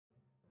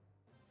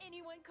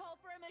Anyone call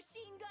for a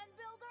machine gun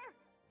builder?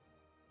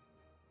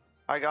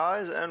 Hi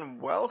guys,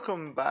 and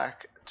welcome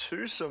back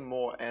to some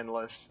more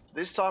Endless.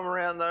 This time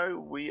around though,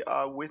 we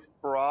are with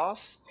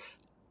Brass.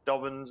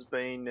 Dobbin's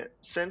been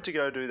sent to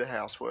go do the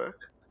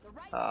housework,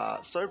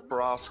 so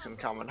Brass can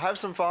come and have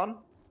some fun.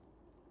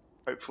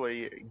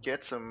 Hopefully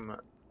get some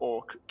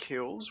orc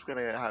kills. We're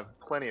going to have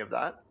plenty of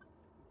that.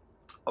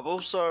 I've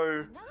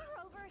also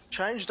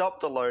changed up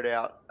the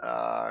loadout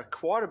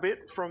quite a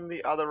bit from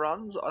the other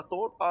runs. I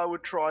thought I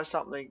would try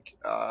something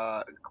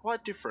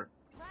quite different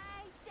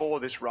for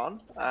this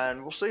run,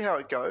 and we'll see how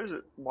it goes.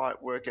 It might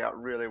work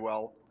out really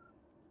well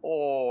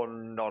or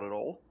not at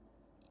all.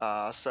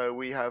 So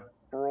we have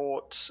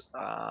brought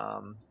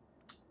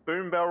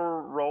boom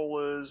barrel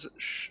rollers,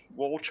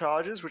 wall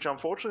charges, which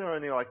unfortunately are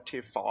only like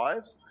tier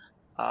 5,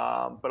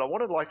 but I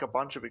wanted like a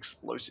bunch of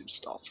explosive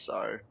stuff,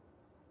 so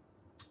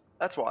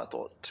that's why I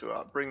thought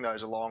to bring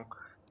those along.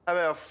 Have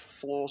our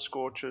floor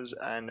scorchers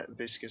and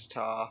viscous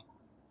tar,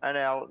 and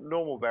our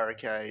normal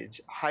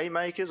barricades.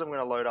 Haymakers, I'm going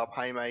to load up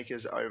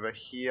haymakers over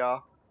here,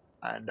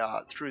 and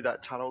through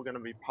that tunnel we're going to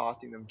be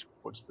pathing them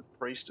towards the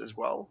priest as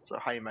well, so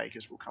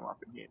haymakers will come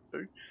up in here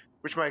too,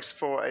 which makes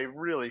for a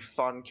really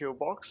fun kill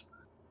box.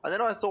 And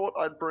then I thought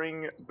I'd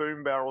bring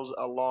boom barrels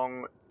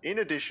along, in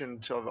addition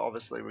to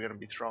obviously we're going to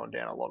be throwing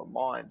down a lot of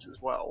mines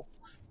as well.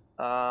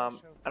 And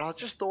I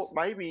just thought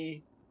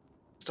maybe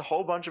just a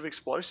whole bunch of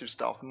explosive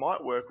stuff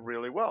might work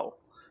really well.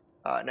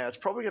 Now it's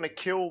probably going to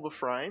kill the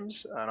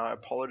frames, and I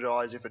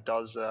apologise if it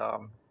does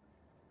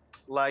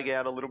lag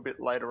out a little bit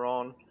later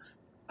on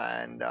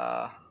and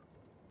kind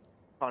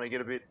of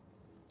get a bit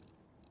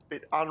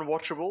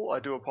unwatchable. I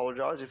do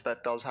apologise if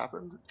that does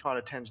happen. It kind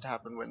of tends to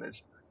happen when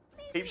there's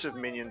heaps of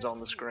minions on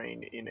the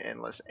screen in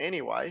Endless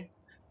anyway,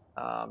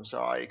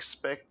 so I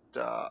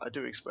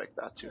do expect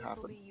that to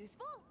happen.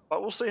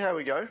 But we'll see how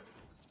we go.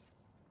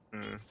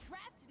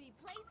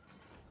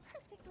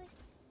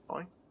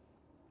 Fine.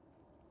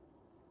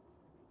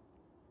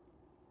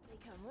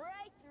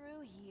 Right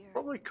through here.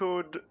 Probably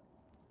could,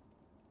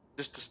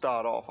 just to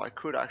start off, I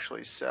could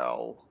actually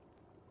sell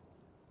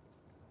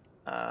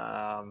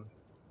I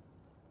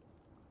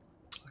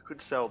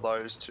could sell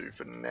those two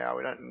for now.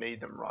 We don't need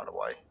them right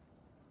away,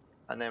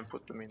 and then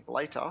put them in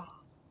later.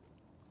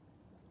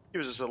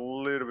 Gives us a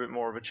little bit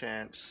more of a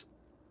chance.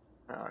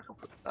 I can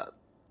put that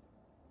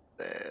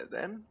there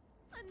then.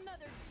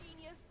 Another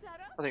genius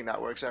setup. I think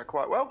that works out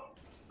quite well.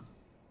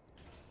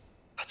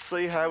 Let's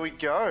see how we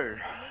go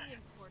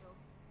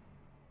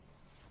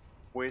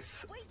with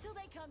Wait till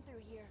they come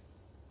through here.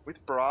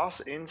 with Brass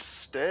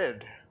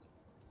instead.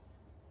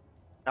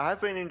 I have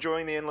been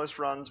enjoying the Endless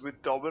runs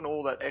with Dobbin.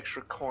 All that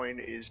extra coin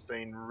has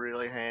been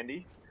really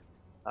handy.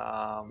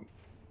 But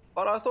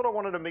I thought I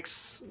wanted to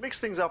mix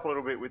things up a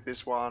little bit with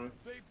this one.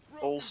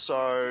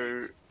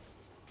 Also,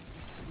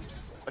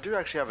 I do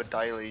actually have a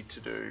daily to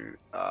do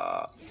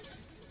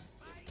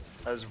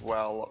as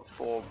well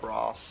for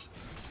Brass.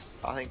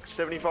 I think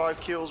 75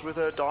 kills with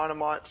her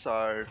dynamite,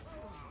 so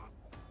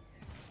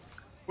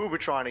we'll be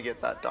trying to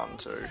get that done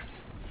too.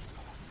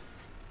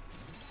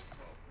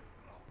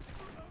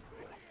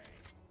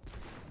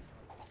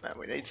 Man,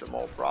 we need some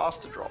more brass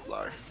to drop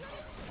though.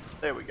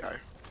 There we go.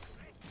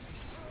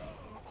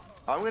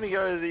 I'm going to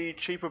go the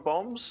cheaper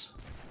bombs.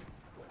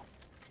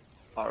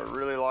 I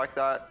really like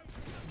that.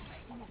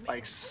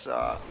 Makes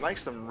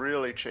them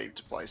really cheap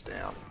to place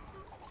down.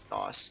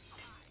 Nice.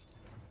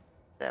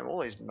 Damn, all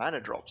these mana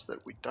drops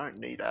that we don't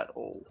need at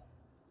all.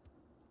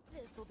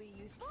 This will be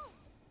useful.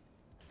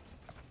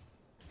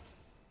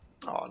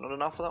 Oh, not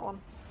enough for that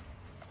one?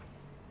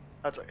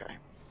 That's okay.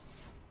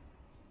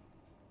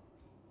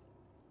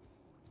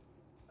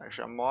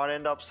 Actually, I might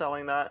end up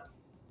selling that.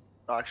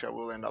 Actually, I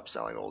will end up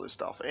selling all this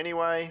stuff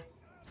anyway.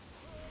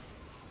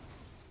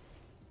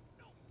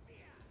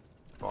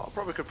 Well, I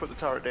probably could put the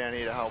turret down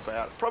here to help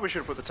out. Probably should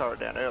have put the turret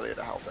down earlier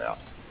to help out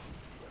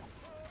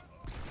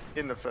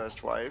in the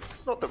first wave.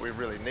 Not that we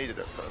really needed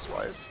it first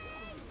wave.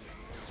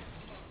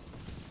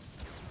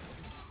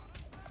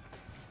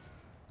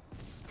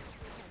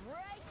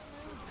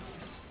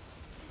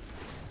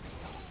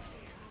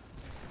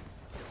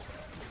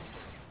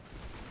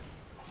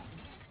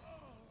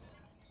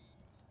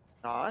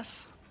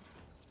 Nice.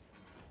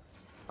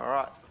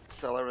 Alright,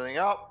 sell everything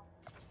up.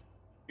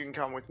 You can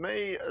come with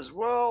me as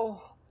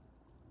well.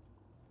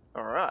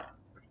 Alright.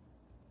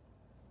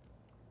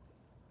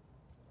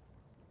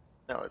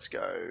 Now let's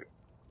go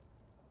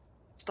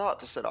start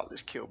to set up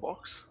this kill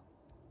box.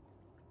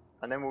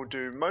 And then we'll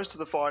do most of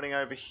the fighting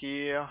over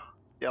here.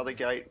 The other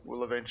gate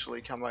will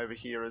eventually come over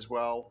here as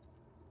well.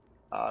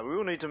 We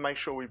will need to make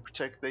sure we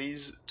protect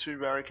these two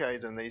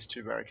barricades and these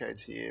two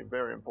barricades here.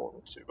 Very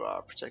important to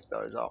protect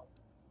those up.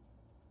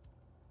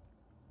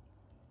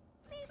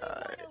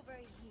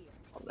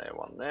 One there,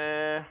 one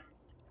there.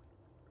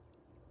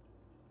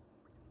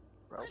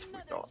 What else have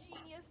we got?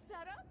 Genius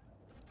setup.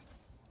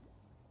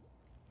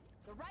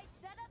 The right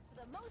setup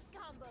for the most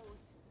combos.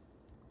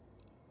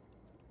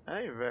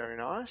 Hey, very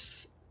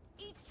nice.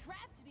 Each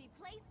trap to be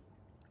placed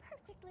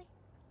perfectly.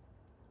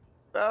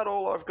 About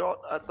all I've got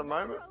at the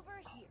moment. Over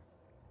here.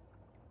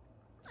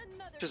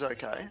 Another which is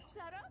okay. demo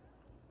setup?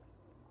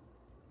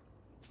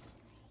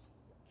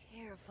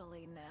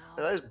 Carefully now.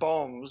 Now, those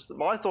bombs,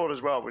 my thought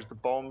as well was the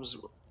bombs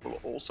will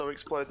also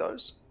explode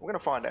those. We're going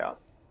to find out.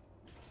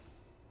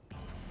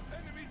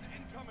 Enemies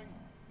incoming.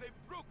 They've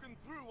broken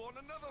through on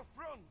another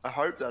front. I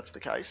hope that's the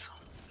case.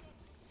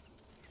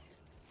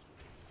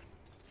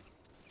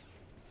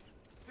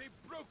 They've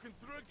broken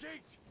through a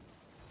gate.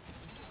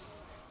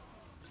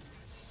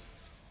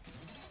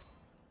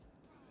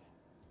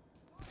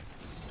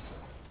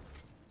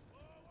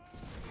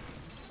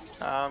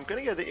 I'm going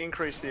to go to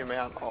increase the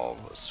amount of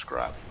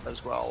scrap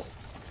as well.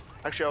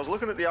 Actually, I was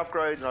looking at the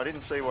upgrades and I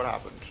didn't see what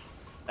happened.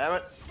 Damn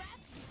it.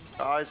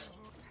 Guys,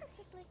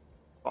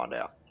 find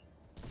out.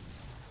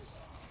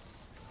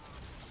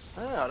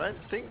 Oh, I don't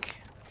think...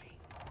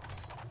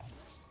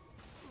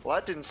 Well,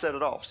 that didn't set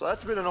it off, so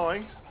that's a bit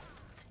annoying.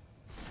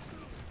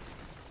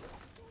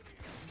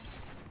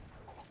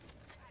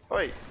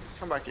 Wait,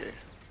 come back here.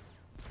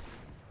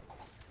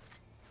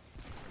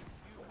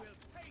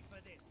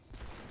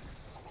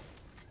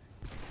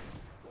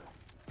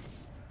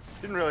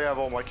 Didn't really have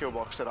all my kill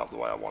box set up the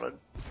way I wanted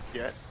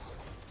yet.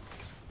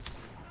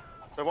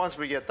 So once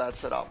we get that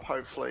set up,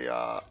 hopefully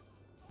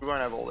we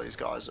won't have all these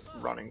guys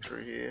running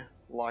through here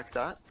like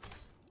that.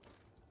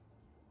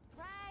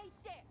 Right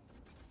there.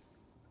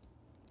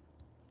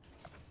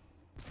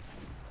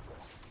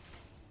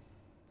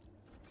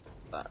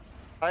 That.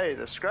 Hey,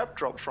 the scrap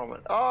dropped from it.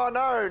 Oh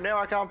no, now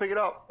I can't pick it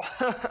up.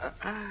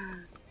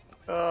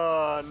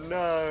 Oh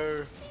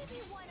no.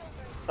 Maybe one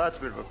over. That's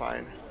a bit of a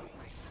pain.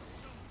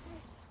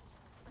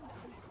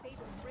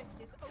 Unstable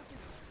rift is open.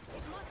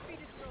 It must be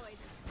destroyed.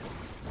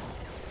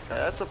 Okay,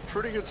 that's a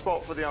pretty good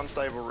spot for the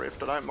unstable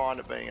rift. I don't mind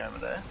it being over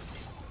there.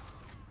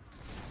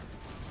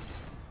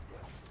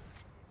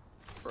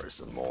 Throw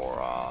some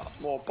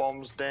more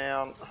bombs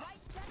down. Right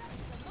setup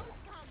for the most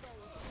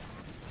combos.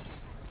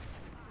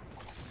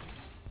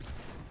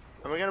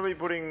 And we're going to be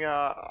putting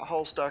a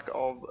whole stack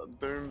of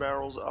boom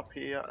barrels up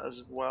here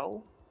as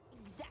well.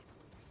 Exactly.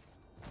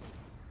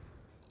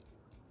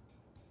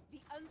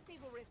 The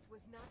unstable rift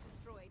was not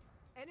destroyed.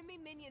 Enemy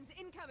minions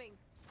incoming.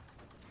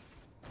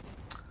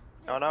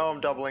 Now, I know I'm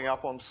doubling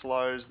up on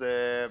slows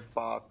there,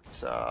 but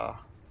it's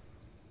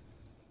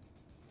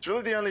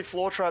really the only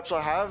floor traps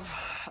I have,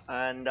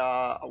 and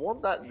I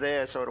want that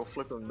there so it'll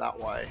flip them that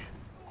way.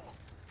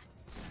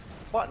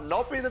 Might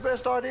not be the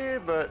best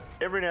idea, but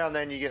every now and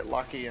then you get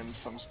lucky and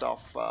some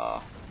stuff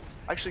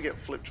actually get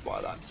flipped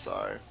by that,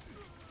 so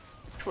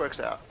which works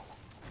out.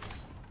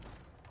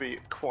 Be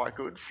quite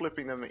good,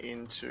 flipping them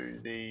into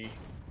the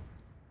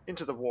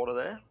water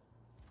there.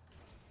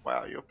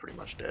 Wow, you're pretty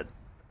much dead.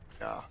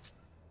 Yeah.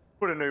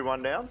 Put a new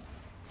one down.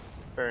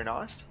 Very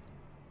nice.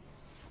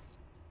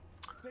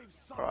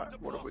 Alright,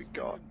 what have we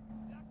got?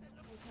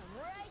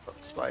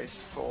 Got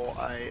space for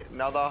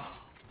another.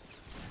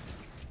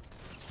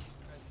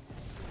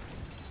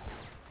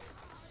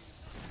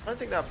 I don't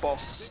think that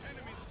boss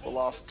will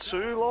last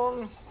too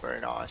long.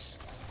 Very nice.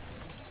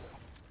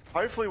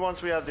 Hopefully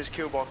once we have this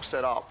kill box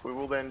set up, we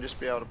will then just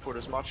be able to put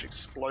as much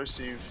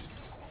explosive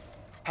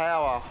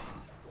power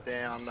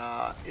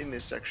down in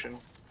this section,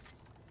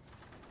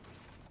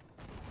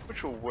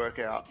 which will work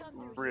out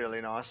really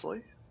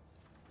nicely.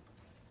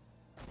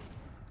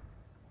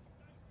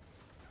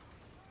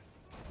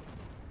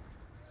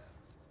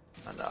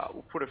 And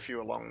we'll put a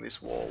few along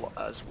this wall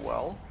as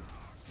well.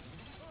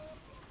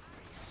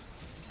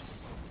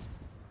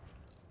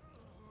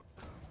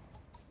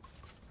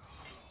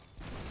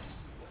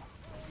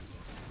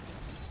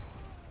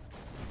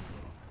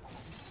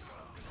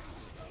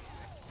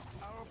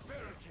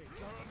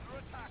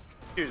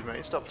 Excuse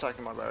me, stop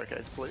attacking my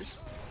barricades, please.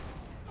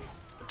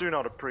 I do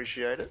not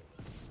appreciate it.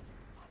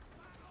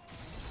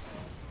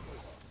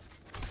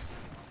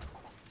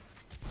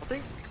 I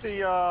think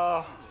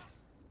the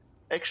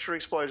extra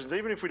explosions,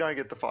 even if we don't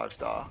get the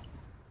 5-star,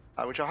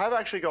 which I have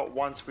actually got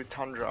once with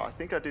Tundra. I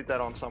think I did that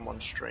on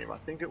someone's stream. I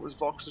think it was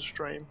Vox's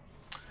stream.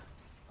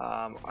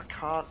 I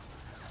can't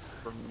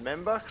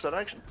remember because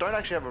I don't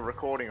actually have a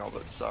recording of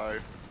it, so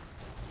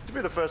it'll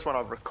be the first one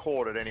I've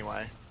recorded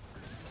anyway.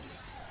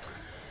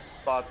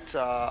 But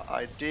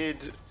I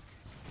did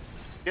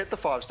get the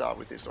 5-star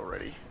with this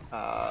already,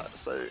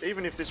 so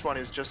even if this one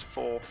is just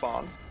for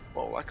fun,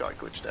 well, that guy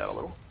glitched out a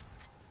little.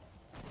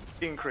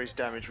 Increased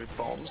damage with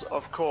bombs,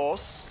 of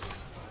course.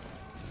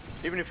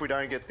 Even if we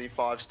don't get the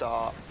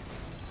 5-star,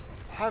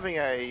 having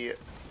a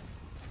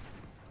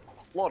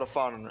lot of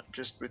fun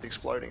just with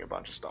exploding a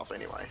bunch of stuff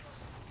anyway.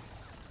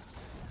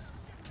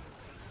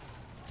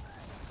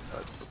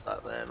 Let's put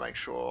that there, make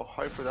sure,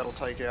 hopefully that'll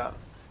take out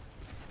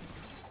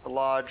a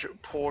large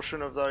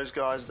portion of those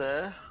guys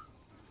there.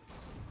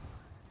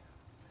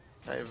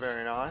 Okay,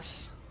 very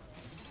nice.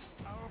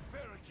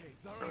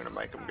 I'm going to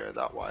make them go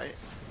that way.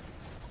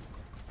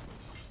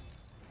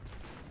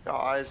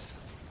 Guys,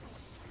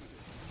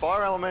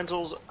 fire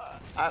elementals,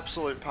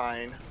 absolute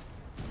pain.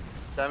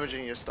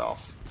 Damaging your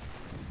stuff.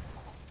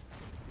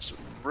 Just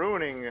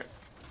ruining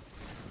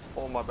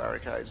all my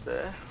barricades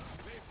there.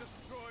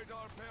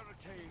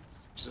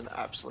 Which is an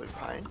absolute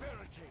pain.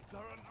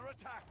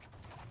 attack.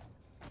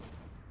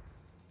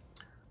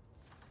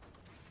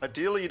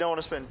 Ideally, you don't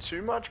want to spend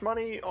too much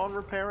money on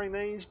repairing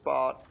these,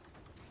 but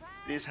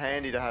it is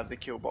handy to have the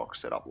kill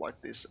box set up like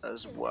this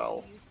as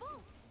well.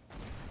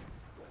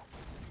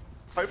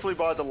 Hopefully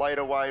by the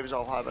later waves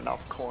I'll have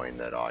enough coin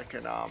that I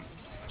can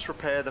just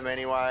repair them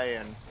anyway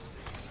and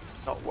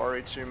not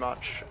worry too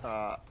much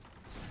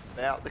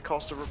about the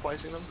cost of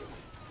replacing them.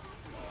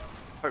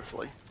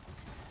 Hopefully.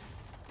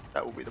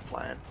 That will be the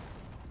plan.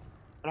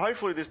 And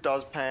hopefully this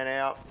does pan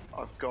out.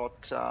 I've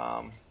got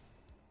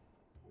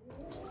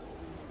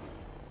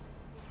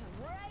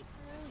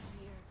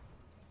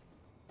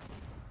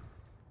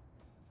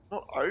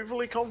not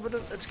overly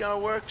confident it's going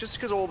to work, just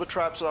because all the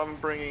traps I'm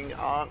bringing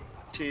aren't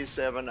tier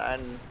 7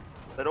 and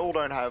they all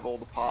don't have all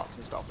the parts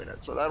and stuff in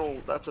it, so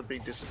that's a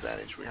big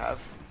disadvantage we have.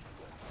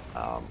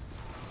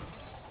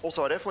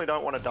 Also, I definitely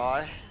don't want to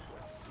die.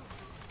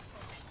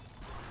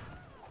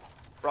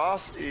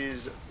 Brass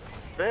is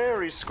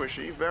very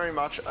squishy, very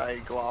much a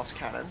glass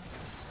cannon,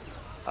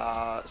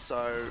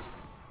 so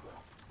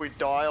if we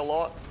die a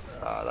lot,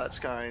 that's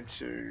going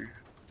to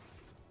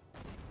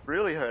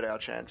really hurt our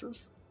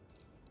chances.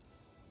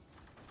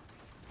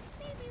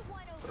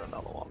 Put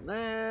another one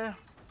there.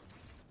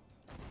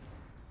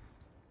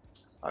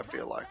 I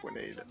feel like we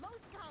need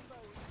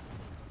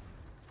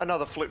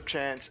another flip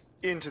chance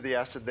into the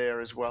acid there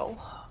as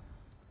well.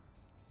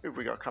 Who have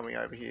we got coming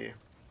over here?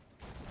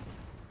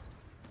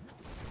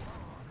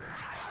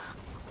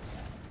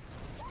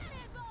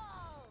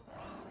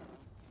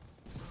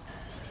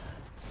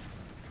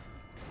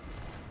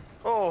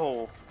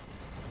 Oh!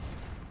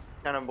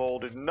 Cannonball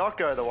did not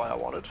go the way I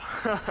wanted.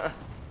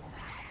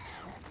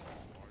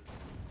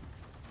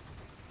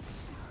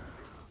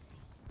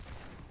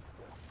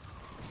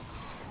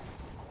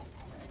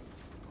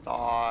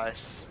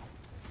 Nice.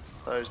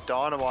 Those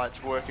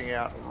dynamites working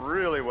out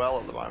really well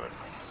at the moment.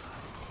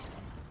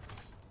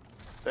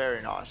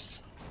 Very nice.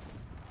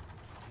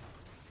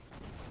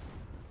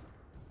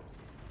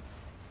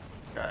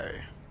 Okay.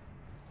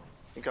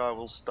 I think I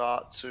will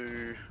start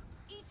to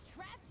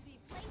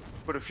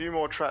put a few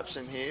more traps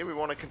in here. We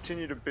want to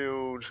continue to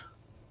build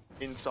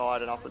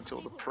inside and up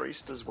until the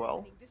priest as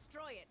well.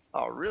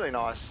 Oh, really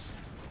nice.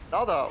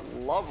 Another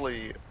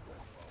lovely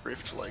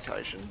rift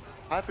location.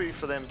 Happy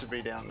for them to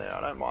be down there.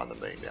 I don't mind them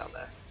being down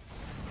there.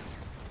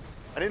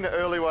 And in the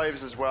early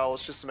waves as well,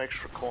 it's just some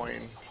extra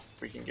coin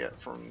we can get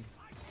from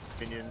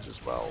minions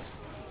as well.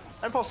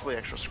 And possibly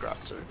extra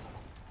scrap too.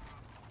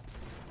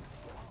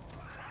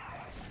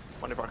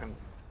 Wonder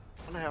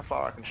how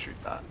far I can shoot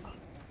that.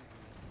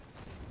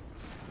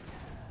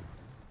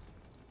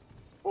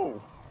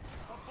 Ooh.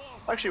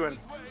 Actually went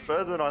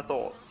further than I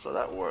thought, so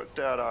that worked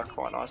out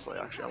quite nicely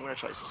actually. I'm going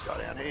to chase this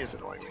guy down. He is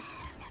annoying me.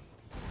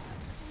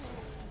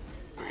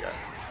 Here we go.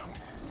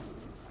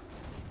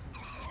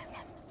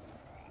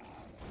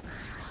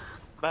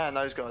 Man,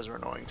 those guys are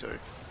annoying too.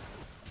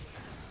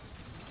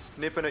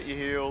 Nipping at your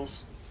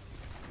heels.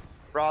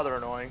 Rather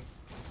annoying.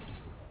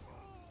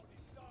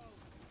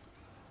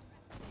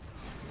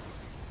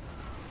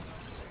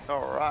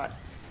 Alright.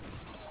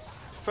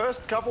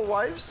 First couple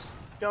waves,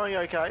 going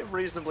okay.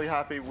 Reasonably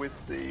happy with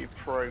the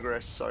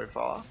progress so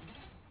far.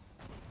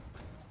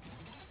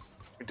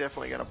 We're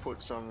definitely going to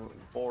put some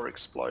more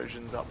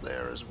explosions up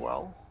there as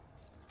well.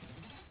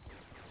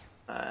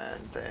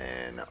 And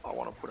then I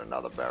want to put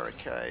another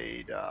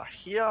barricade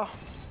here.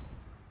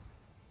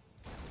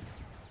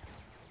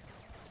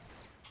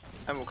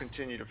 And we'll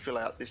continue to fill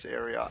out this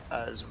area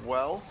as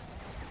well.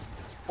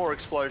 More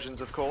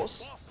explosions, of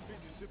course.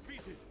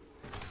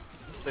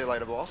 See you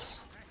later, boss.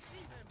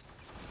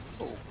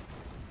 Ooh.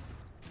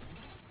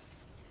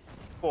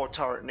 Poor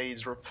turret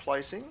needs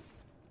replacing.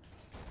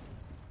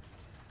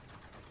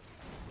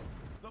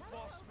 The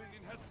boss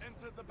minion has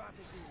entered the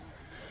battlefield.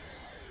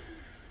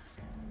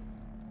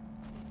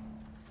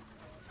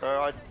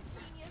 So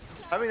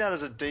having that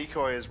as a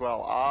decoy as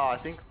well. Ah, I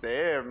think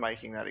they're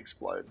making that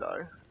explode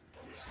though.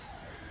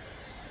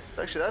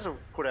 Actually, that'll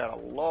put out a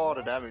lot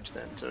of damage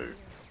then too.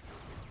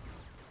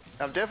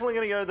 I'm definitely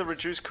going to go the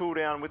reduced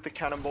cooldown with the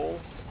cannonball.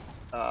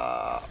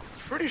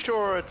 Pretty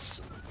sure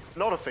it's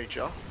not a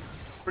feature.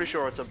 Pretty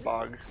sure it's a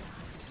bug.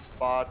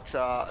 But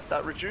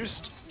that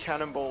reduced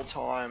cannonball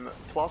time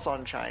plus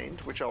Unchained,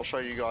 which I'll show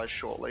you guys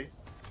shortly,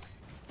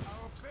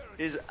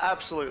 is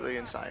absolutely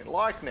insane.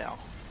 Like now.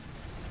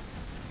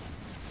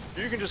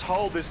 You can just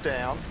hold this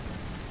down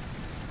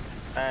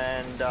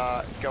and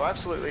go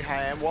absolutely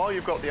ham while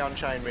you've got the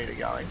Unchained meter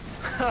going.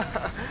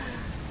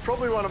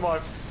 Probably one of my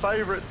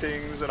favourite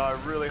things, and I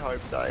really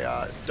hope they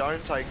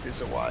don't take this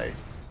away.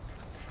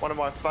 One of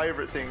my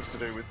favourite things to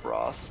do with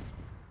Brass.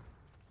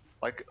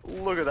 Like,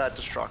 look at that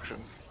destruction.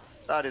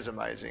 That is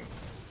amazing.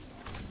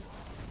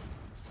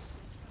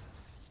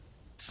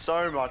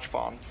 So much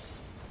fun.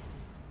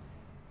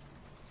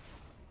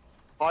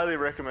 Highly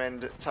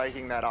recommend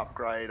taking that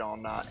upgrade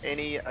on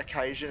any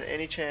occasion,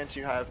 any chance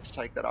you have to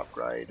take that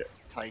upgrade,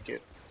 take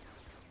it.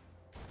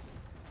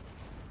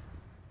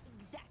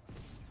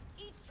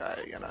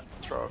 Okay, gonna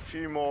throw a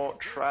few more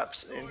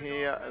traps in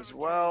here as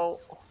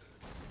well.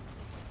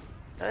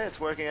 Hey,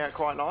 it's working out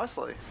quite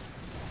nicely.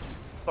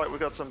 Like we've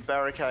got some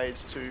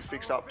barricades to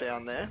fix up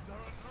down there,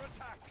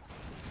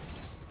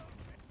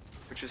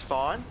 which is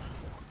fine.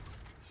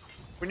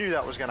 We knew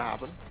that was going to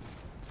happen.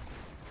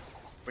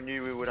 We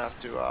knew we would have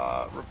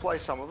to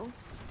replace some of them.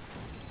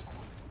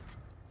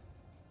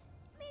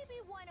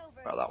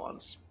 Oh, that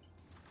one's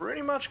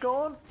pretty much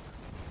gone.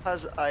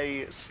 Has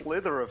a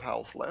slither of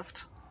health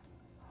left.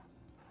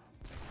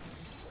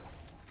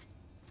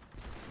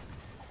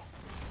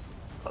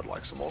 I'd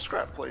like some more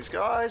scrap, please,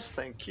 guys.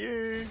 Thank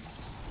you.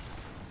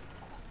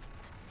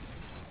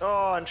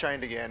 Oh,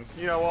 Unchained again.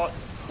 You know what?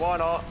 Why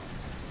not?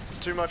 It's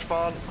too much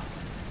fun.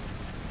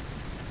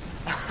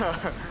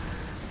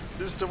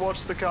 Just to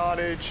watch the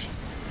carnage.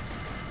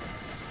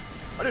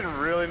 I didn't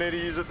really need to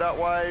use it that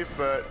way,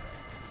 but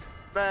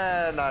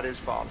man, that is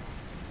fun.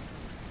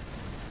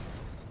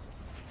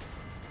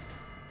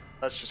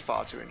 That's just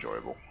far too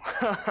enjoyable.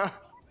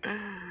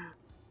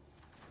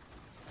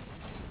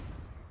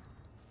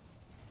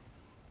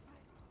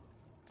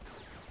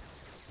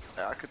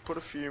 Yeah, I could put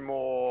a few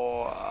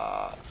more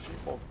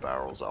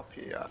barrels up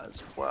here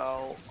as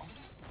well.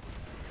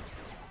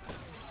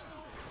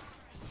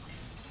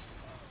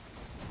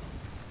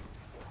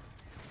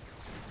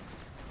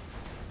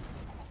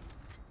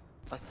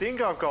 I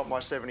think I've got my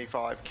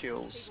 75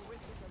 kills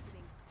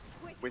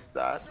with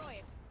that.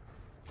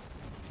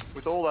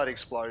 With all that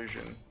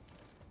explosion,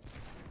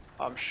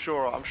 I'm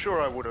sure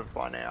I would have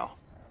by now.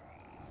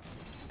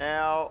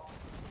 Now,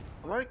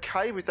 I'm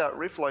okay with that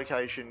rift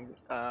location.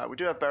 We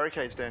do have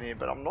barricades down here,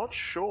 but I'm not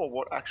sure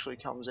what actually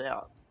comes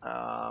out.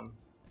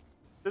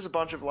 There's a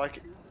bunch of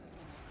like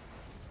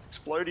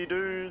explodey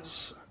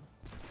dudes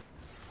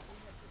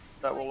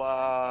that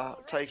will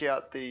take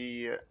out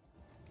these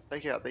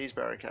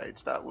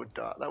barricades. That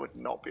would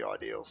not be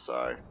ideal.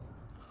 So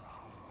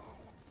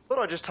thought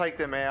I'd just take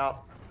them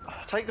out.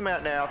 Take them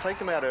out now. Take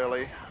them out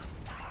early.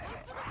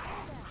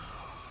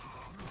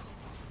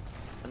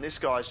 And this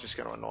guy's just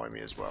going to annoy me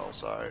as well.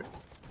 So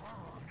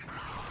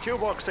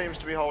Killbox seems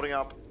to be holding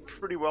up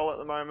pretty well at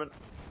the moment.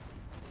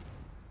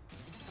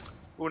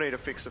 We'll need to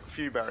fix a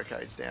few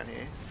barricades down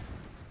here.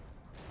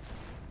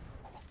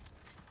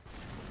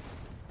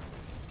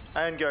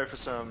 And go for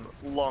some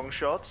long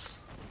shots.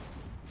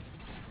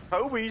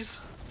 Kobe's!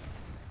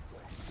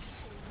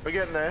 We're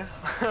getting there.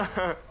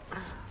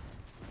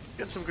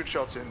 Get some good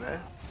shots in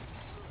there.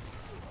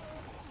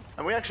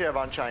 And we actually have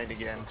Unchained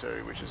again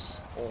too, which is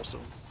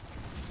awesome.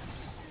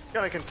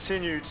 Going to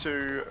continue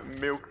to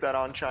milk that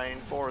Unchained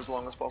for as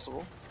long as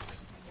possible.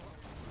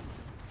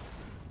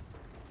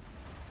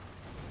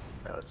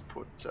 Now let's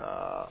put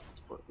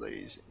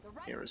these in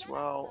here as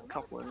well. A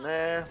couple in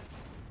there.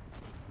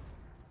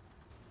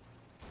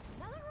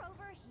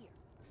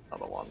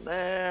 Another one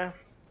there.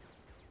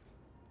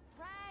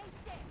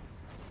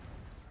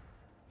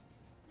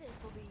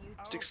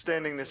 Just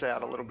extending this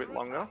out a little bit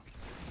longer.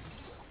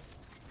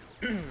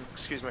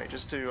 Excuse me,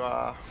 just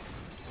to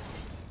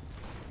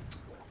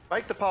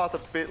make the path a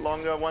bit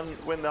longer.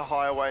 When the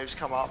higher waves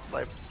come up,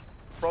 they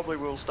probably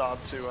will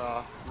start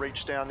to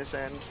reach down this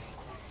end.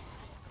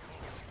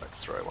 Let's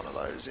throw one of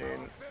those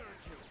in.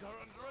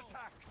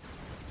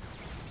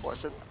 Well, I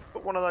said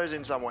put one of those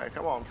in somewhere.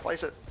 Come on,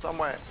 place it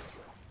somewhere.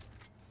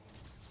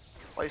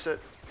 Place it.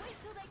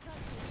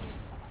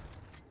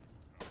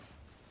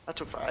 That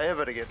took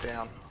forever to get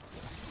down.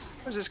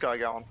 Where's this guy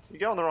going? You're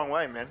going the wrong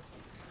way, man.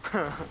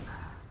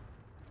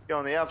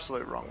 Going the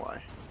absolute wrong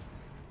way.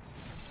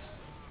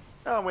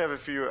 And we have a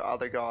few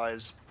other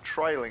guys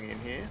trailing in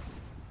here.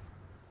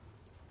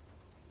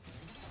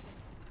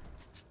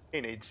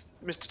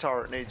 Mr.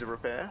 Turret needs a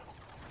repair.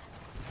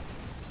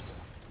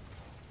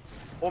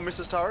 Or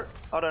Mrs. Turret,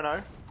 I don't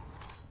know.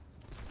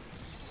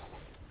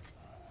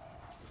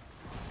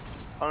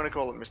 I'm going to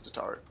call it Mr.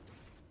 Turret.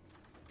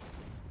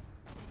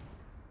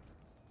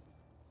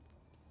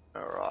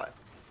 Alright.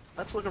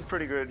 That's looking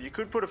pretty good. You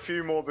could put a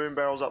few more boom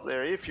barrels up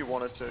there if you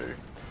wanted to.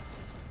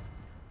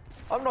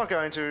 I'm not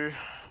going to.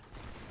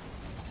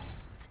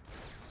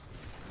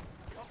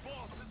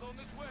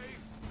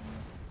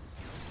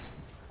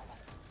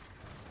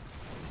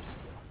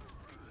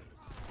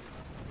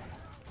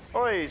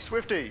 Oi,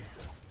 Swifty!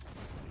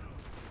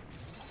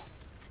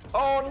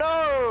 Oh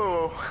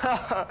no!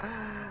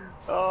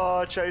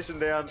 Oh, chasing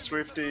down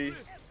Swifty.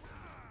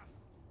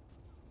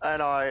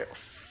 And I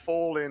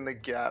fall in the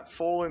gap,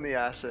 fall in the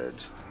acid.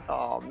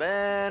 Oh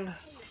man.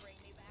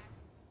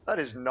 That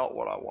is not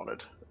what I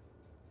wanted.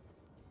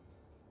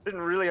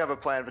 Didn't really have a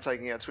plan for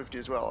taking out Swifty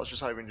as well. I was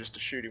just hoping just to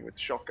shoot him with the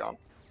shotgun.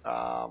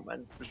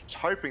 And just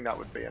hoping that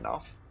would be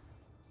enough.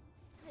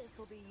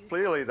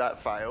 Clearly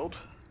that failed.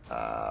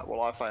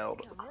 Well, I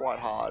failed quite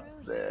hard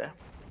there.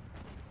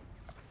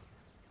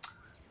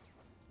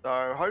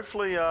 So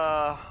hopefully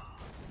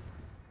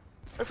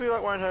hopefully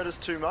that won't hurt us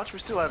too much. We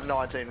still have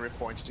 19 rift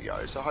points to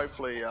go, so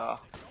hopefully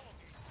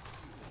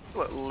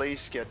we'll at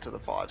least get to the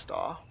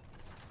 5-star,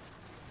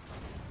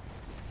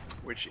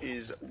 which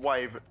is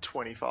wave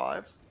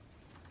 25.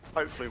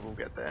 Hopefully we'll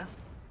get there.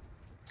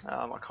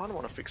 I kind of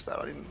want to fix that.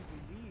 I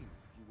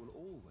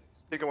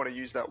think I want to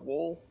use that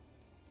wall.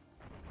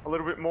 a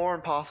little bit more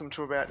and path them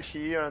to about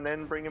here and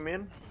then bring them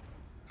in.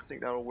 I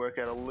think that'll work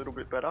out a little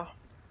bit better.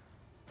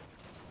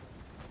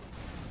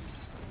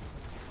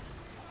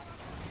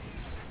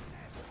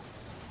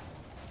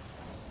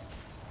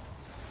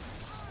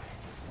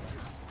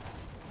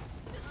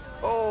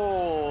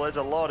 Oh, there's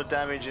a lot of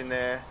damage in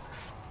there.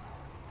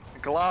 The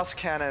glass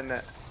cannon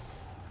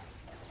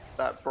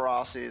that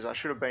brass is. I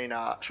should have been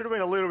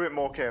a little bit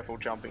more careful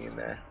jumping in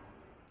there.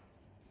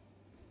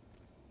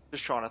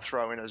 Just trying to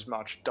throw in as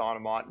much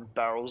dynamite and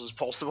barrels as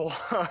possible,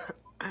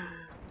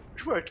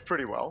 which worked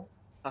pretty well,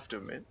 I have to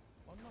admit.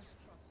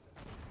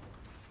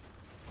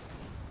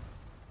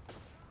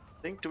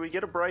 Do we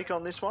get a break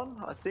on this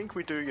one? I think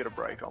we do get a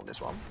break on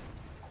this one.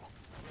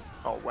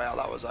 Oh wow,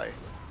 that was a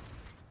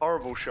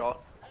horrible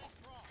shot.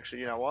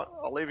 Actually, you know what?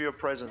 I'll leave you a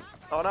present.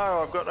 Oh no,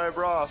 I've got no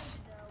brass.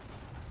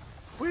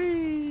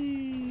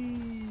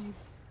 Whee!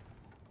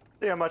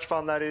 See how much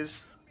fun that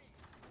is?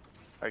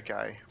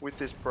 Okay, with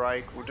this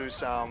break, we'll do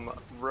some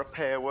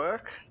repair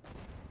work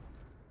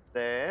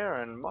there,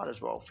 and might as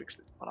well fix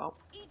this one up.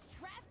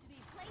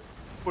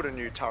 Put a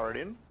new turret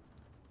in.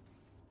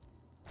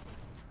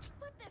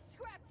 Put this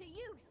scrap to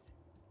use.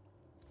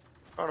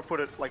 Trying to put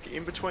it like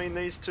in between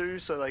these two,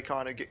 so they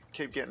kind of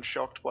keep getting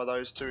shocked by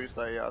those two if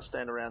they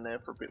stand around there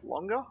for a bit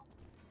longer.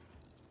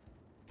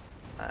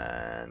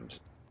 And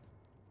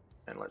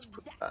let's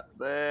put that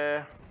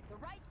there. The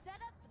right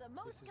setup for the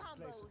most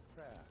combos.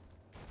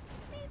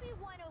 Maybe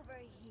one over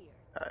here.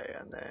 Okay,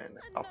 and then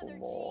a couple Another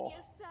more.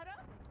 genius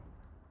setup.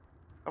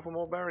 Couple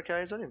more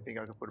barricades. I didn't think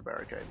I could put a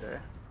barricade there.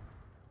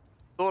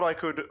 Thought I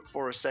could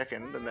for a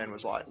second, and then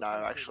was like, no,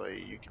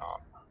 actually, you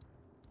can't.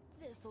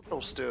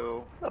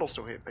 That'll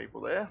still hit people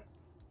there.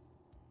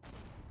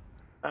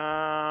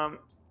 And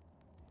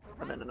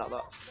then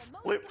another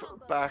flip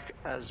back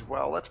as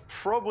well. That's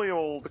probably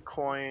all the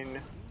coin.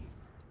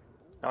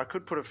 Now, I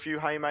could put a few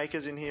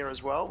haymakers in here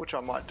as well, which I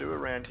might do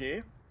around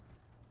here.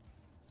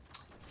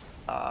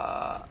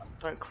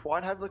 Don't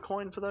quite have the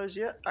coin for those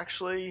yet.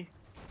 Actually, you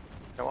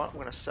know what? I'm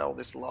going to sell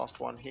this last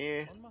one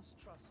here.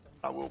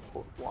 I will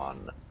put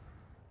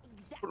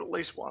at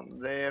least one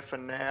there for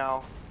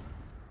now.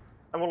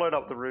 And we'll load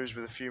up the roofs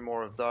with a few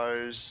more of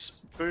those.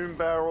 Boom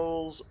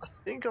barrels, I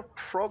think I've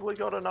probably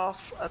got enough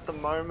at the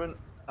moment.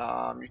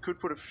 You could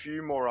put a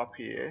few more up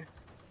here.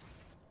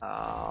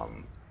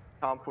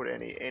 Can't put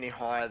any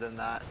higher than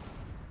that,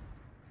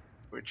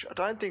 which I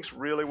don't think's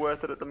really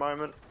worth it at the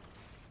moment.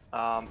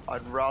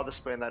 I'd rather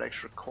spend that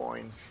extra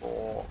coin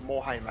for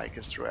more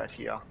haymakers throughout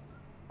here.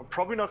 I'm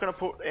probably not going to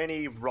put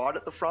any right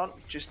at the front,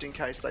 just in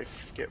case they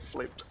get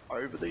flipped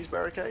over these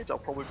barricades. I'll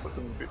probably put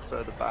them a bit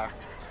further back.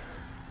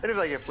 And if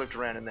they get flipped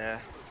around in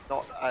there,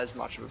 not as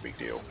much of a big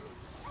deal.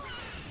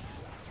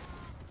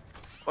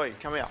 Oi,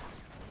 come here.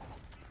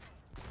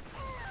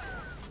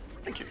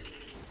 Thank you.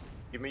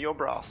 Give me your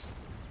brass.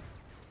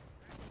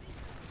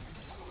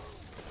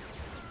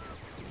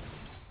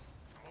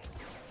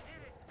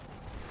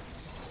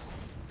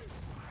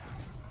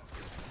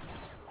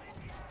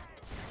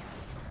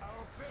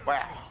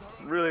 Wow,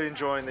 really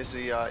enjoying this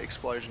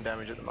explosion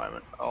damage at the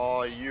moment.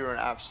 Oh, you're an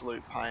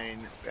absolute pain,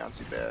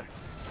 Bouncy Bear.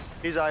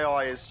 His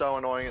AI is so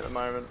annoying at the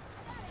moment.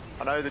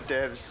 I know the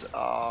devs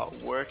are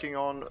working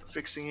on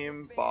fixing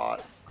him,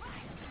 but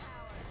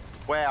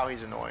wow,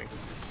 he's annoying.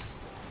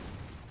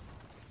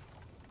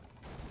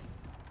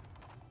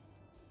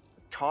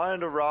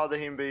 Kinda rather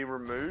him be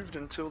removed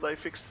until they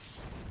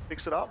fix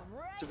it up,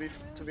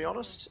 to be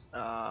honest.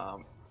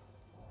 But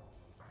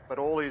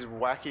all his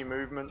wacky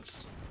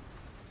movements,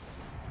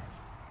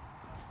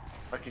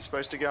 like he's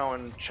supposed to go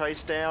and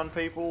chase down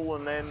people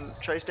and then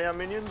chase down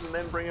minions and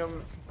then bring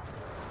them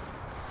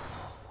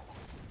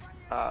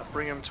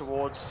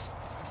towards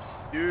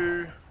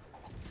you,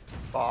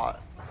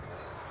 but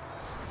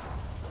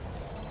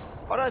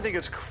I don't think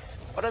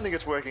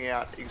it's working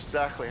out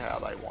exactly how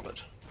they wanted.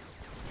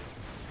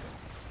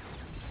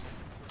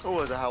 Oh,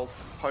 there's a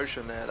health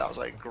potion there. That was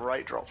a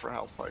great drop for a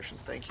health potion.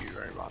 Thank you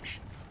very much.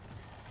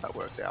 That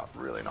worked out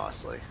really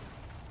nicely.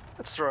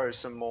 Let's throw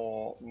some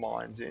more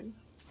mines in.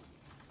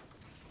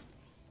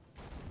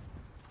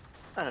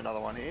 And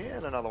another one here,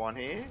 and another one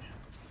here.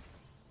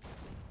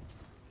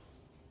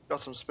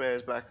 Got some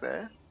spares back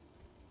there.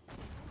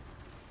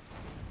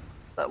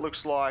 That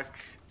looks like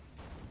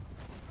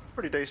a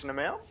pretty decent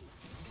amount.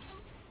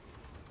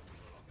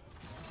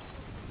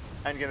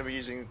 And going to be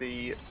using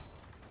the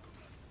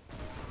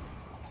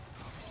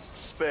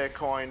spare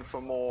coin for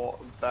more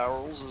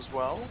barrels as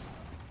well.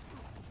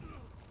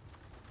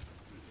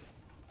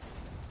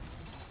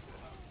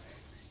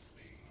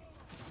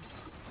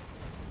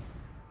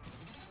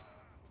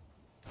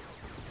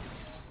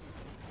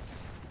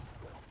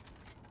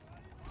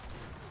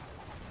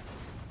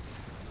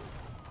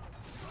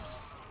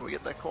 Can we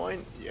get that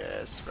coin?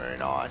 Yes, very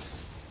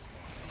nice.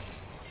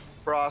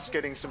 Brass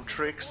getting some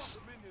tricks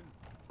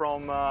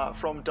from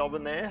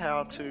Dobbin there,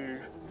 how to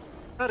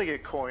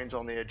get coins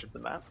on the edge of the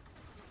map.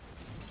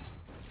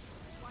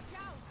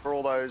 For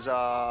all those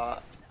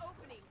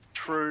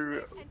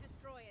true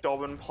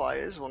Dobbin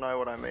players will know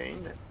what I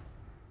mean.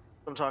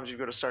 sometimes you've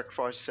got to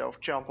sacrifice yourself,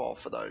 jump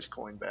off for those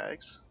coin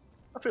bags.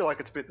 I feel like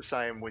it's a bit the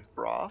same with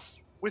Brass,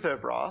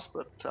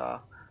 but I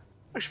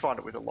actually find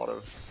it with a lot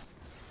of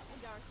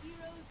And our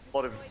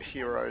heroes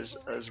heroes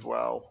destroyed the as rift,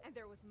 well. and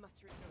there was much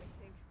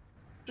rejoicing.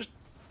 Just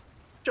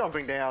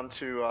jumping down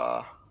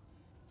to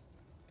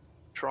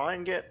try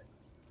and get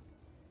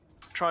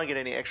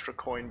any extra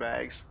coin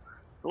bags.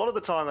 A lot of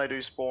the time they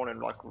do spawn in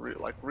like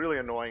really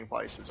annoying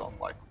places on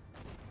like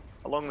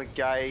along the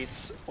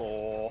gates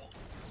or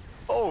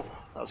oh,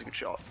 that was a good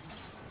shot.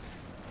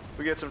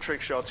 We get some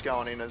trick shots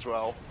going in as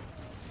well.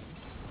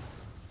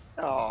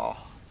 Oh.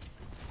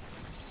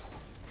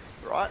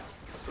 Right,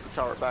 let's put the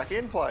turret back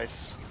in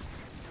place.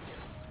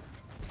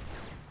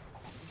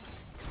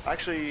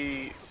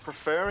 Actually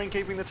preferring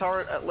keeping the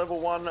turret at level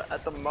 1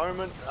 at the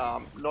moment,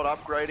 not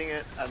upgrading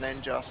it, and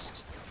then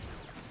just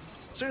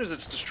as soon as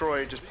it's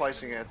destroyed, just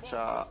placing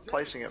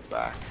it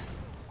back.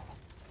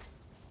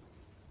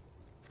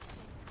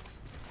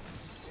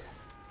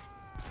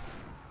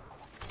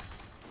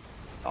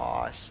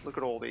 Nice. Look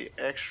at all the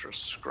extra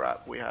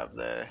scrap we have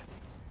there.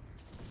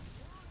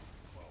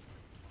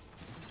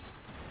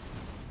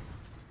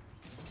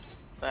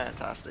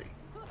 Fantastic.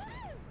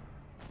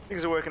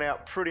 Things are working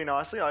out pretty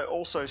nicely. I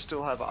also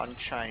still have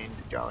Unchained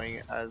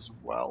going as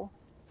well.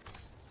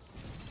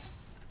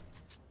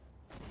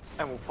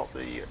 And we'll pop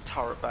the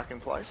turret back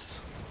in place.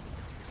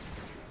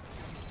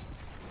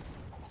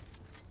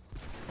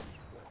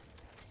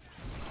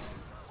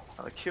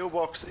 Now the kill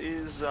box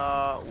is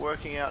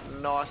working out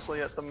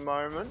nicely at the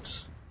moment.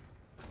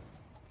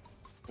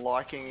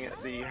 Liking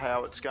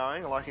how it's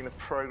going, liking the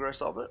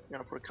progress of it. I'm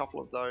going to put a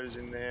couple of those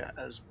in there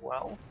as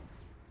well.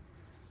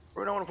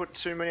 We don't want to put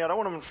too many. I don't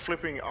want them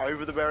flipping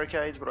over the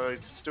barricades, but I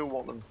still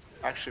want them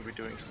actually be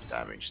doing some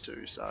damage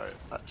too. So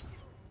that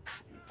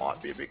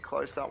might be a bit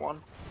close, that one.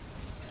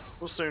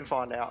 We'll soon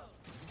find out.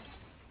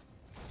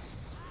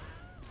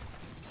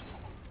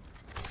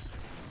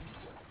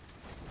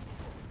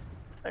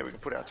 Hey, we can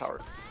put our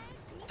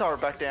turret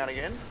back down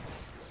again.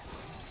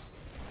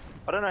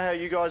 I don't know how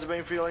you guys have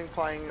been feeling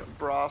playing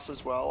Brass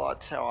as well.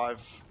 That's how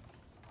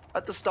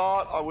at the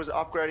start I was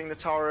upgrading the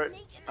turret.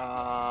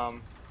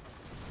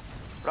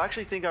 But I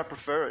actually think I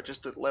prefer it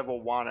just at level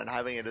 1 and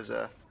having it as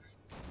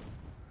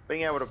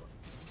being able to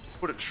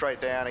put it straight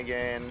down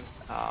again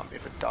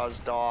if it does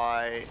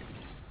die.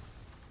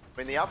 I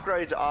mean, the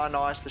upgrades are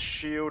nice, the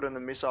shield and the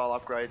missile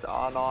upgrades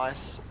are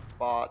nice,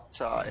 but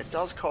it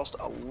does cost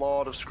a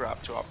lot of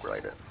scrap to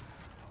upgrade it.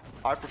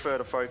 I prefer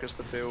to focus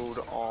the build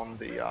on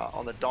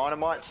the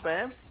dynamite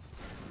spam.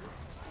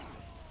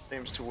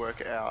 Seems to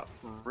work out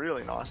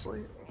really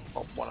nicely. Let's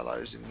pop one of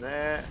those in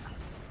there.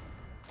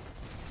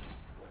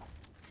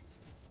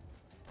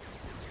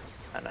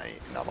 And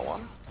another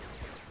one.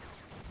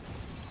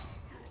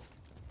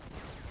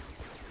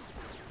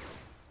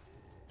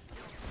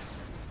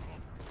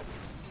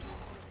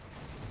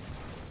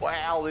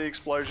 Wow, the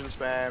explosion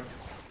spam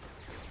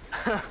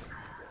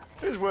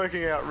is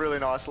working out really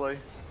nicely.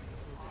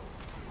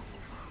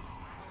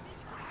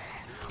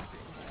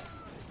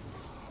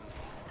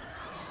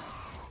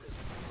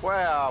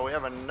 Wow, we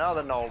have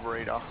another null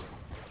breeder.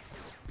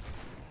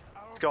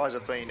 These guys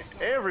have been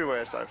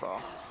everywhere so far.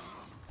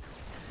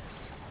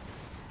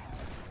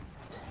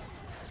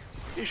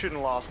 You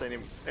shouldn't last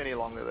any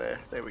longer there.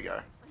 There we go.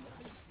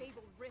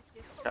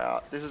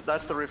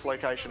 That's the rift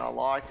location I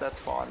like. That's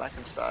fine. That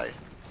can stay.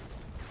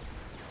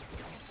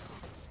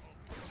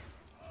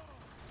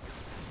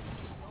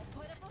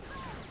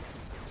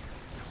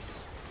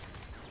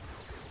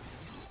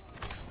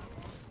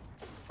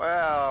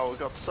 Wow, we've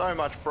got so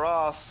much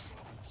brass.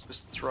 Let's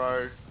just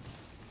throw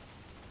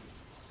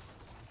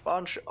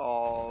bunch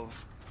of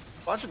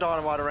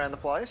dynamite around the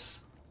place.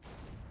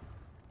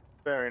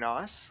 Very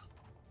nice.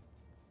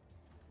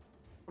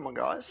 Come on,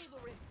 guys.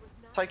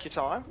 Take your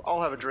time.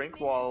 I'll have a drink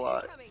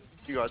while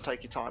you guys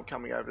take your time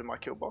coming over to my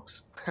kill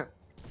box.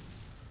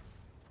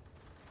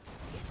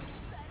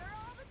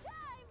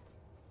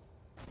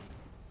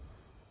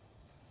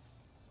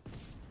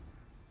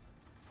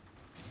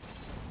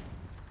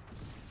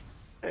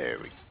 There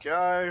we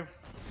go.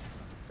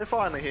 They're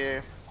finally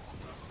here.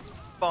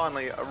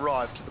 Finally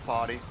arrived to the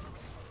party.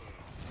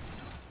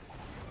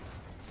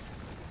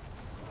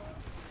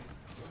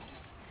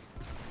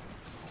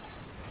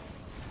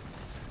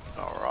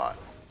 Alright.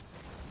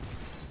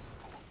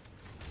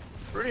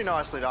 Pretty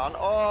nicely done.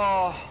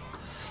 Oh!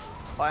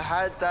 I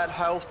had that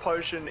health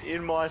potion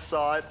in my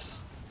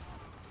sights.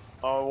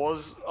 I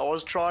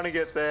was trying to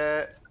get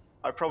there.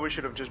 I probably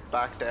should have just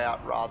backed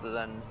out rather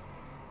than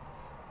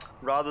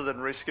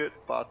risk it,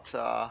 but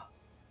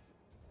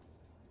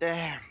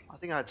damn, I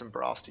think I had some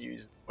brass to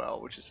use as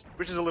well, which is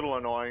a little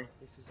annoying.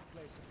 This is a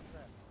place of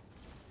prayer.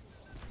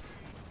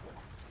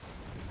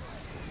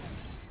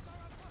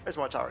 Where's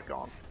my turret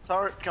gone?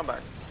 Turret, come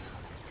back.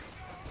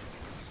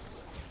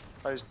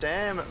 Those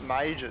damn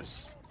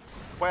mages.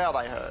 Wow,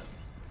 they hurt.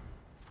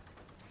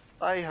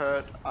 They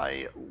hurt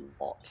a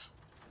lot.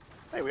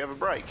 Hey, we have a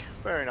break.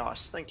 Very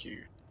nice. Thank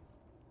you.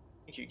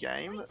 Thank you,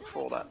 game,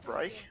 for that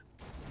break.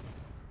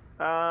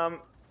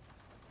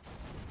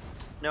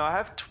 Now I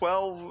have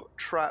 12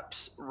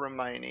 traps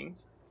remaining.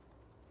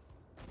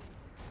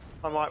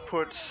 I might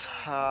put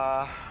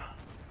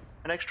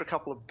an extra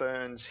couple of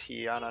burns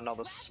here and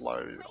another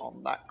slow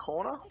on that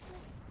corner.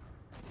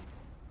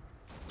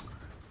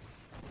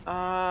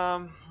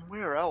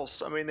 Where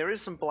else? I mean, there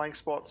is some blank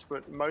spots,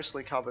 but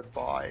mostly covered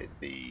by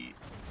the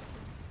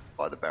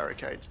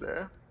barricades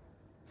there.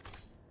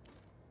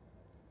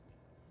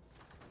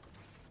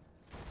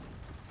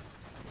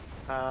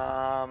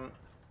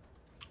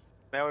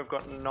 Now we've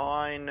got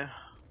nine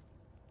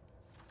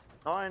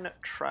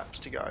traps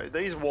to go.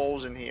 These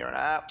walls in here are an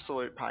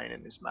absolute pain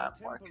in this map.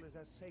 Like,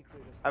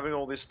 having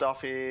all this stuff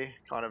here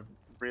kind of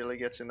really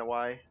gets in the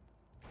way,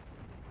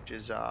 which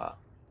is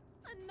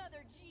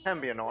can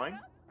be annoying.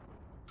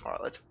 All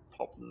right, let's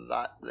pop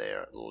that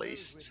there at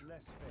least.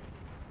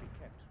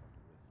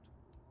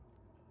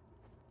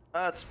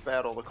 That's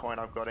about all the coin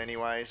I've got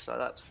anyway, so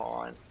that's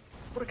fine.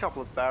 Put a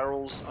couple of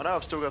barrels. I know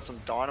I've still got some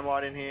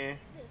dynamite in here.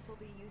 This'll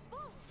be useful.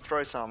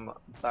 Throw some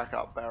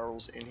backup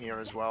barrels in here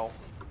as well.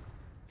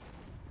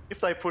 If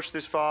they push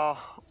this far,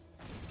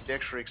 the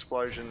extra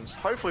explosions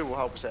hopefully will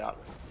help us out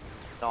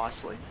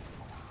nicely.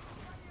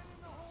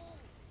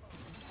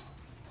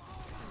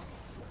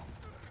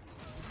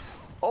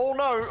 Oh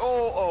no!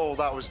 Oh,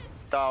 that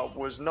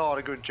was not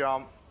a good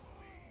jump.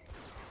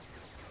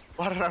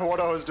 I don't know what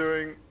I was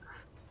doing.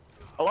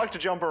 I like to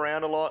jump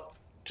around a lot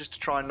just to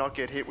try and not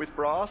get hit with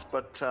brass,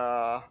 but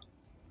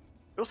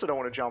you also don't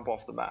want to jump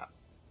off the map.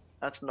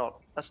 That's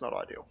not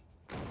ideal.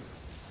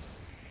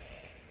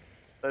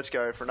 Let's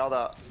go for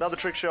another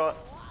trick shot.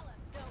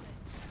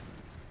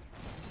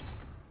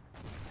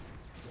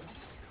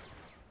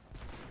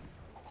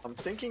 I'm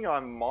thinking I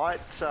might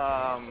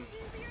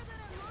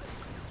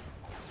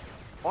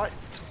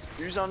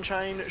use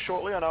Unchained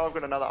shortly. I know I've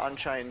got another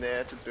Unchained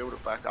there to build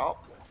it back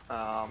up.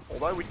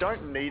 Although we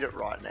don't need it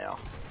right now.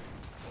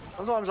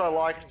 Sometimes I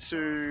like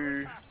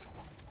to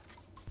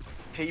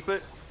keep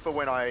it for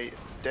when I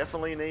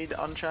definitely need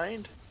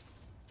Unchained.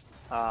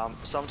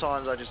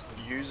 Sometimes I just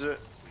use it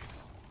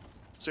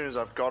as soon as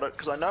I've got it,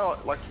 because I know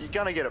like you're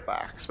gonna get it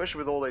back, especially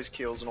with all these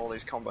kills and all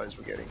these combos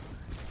we're getting.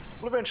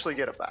 We'll eventually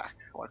get it back.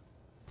 Like,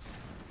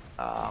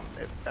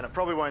 and it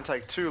probably won't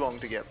take too long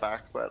to get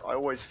back, but I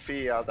always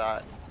fear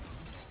that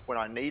when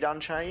I need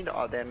Unchained,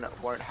 I then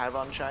won't have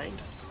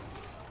Unchained.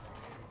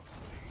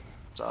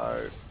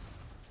 So,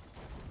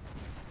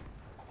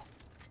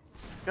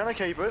 gonna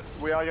keep it.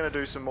 We are gonna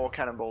do some more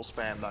cannonball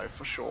spam though,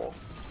 for sure.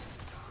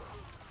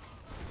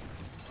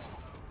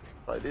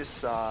 So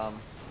this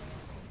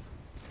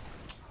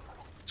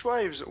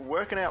wave's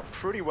working out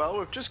pretty well.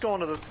 We've just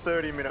gone to the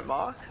 30-minute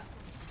mark,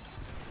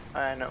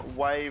 and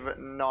wave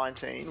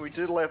 19. We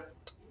did let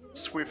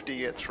Swifty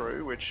get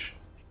through, which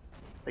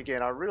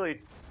again I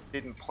really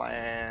didn't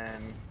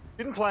plan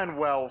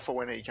well for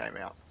when he came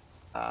out.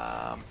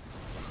 That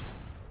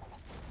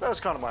was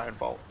kind of my own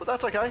fault, but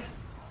that's okay.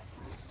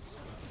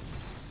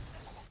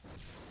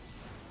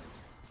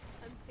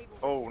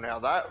 Oh, now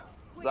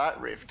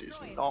that rift is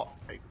not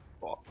a good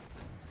spot.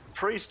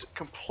 Priest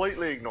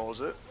completely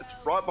ignores it. It's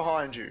right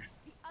behind you.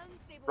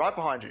 Right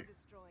behind you.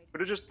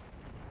 Could have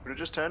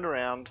just turned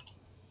around,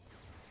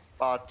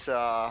 but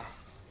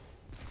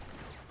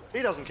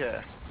he doesn't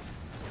care.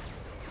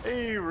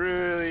 He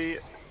really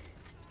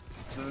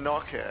does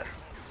not care.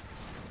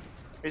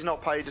 He's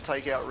not paid to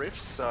take out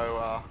rifts,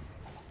 so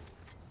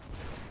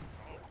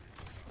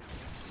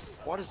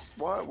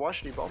why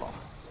should he bother?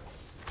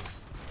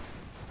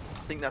 I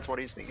think that's what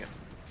he's thinking.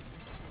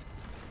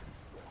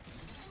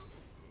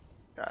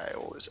 Okay,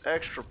 all this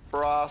extra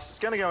brass. It's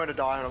going to go into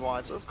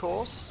dynamites, of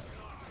course.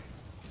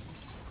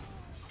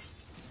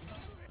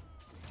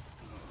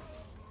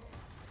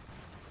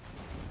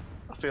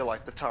 I feel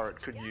like the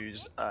turret could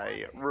use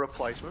a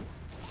replacement.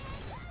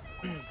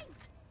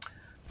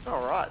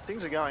 Alright,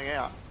 things are going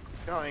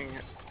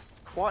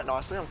quite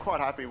nicely. I'm quite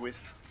happy with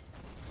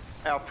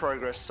our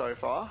progress so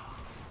far.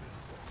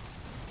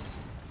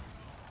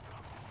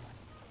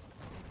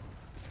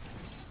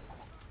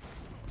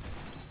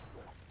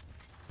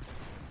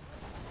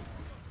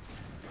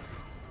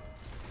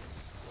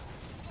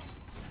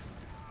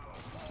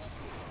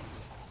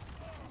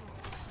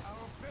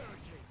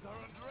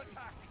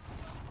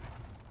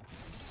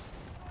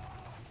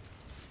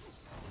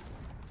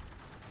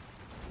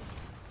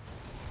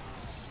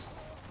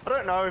 I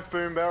don't know if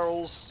boom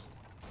barrels.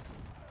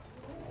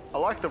 I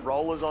like the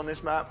rollers on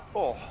this map.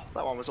 Oh,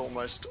 that one was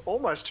almost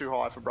too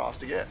high for brass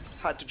to get.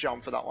 Had to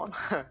jump for that one.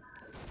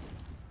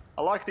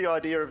 I like the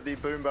idea of the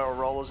boom barrel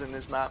rollers in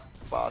this map,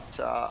 but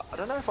I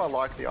don't know if I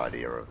like the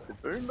idea of the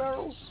boom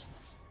barrels.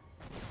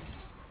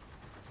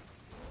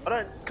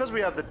 Because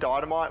we have the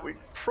dynamite, we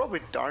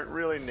probably don't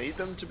really need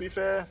them, to be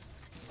fair.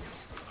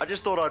 I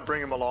just thought I'd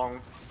bring them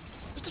along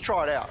just to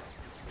try it out.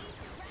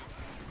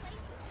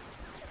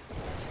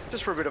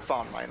 Just for a bit of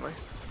fun, mainly.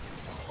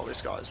 Oh, this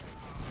guy's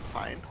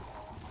pain.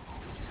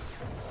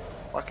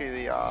 Lucky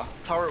the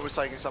turret was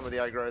taking some of the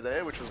aggro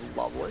there, which was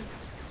lovely.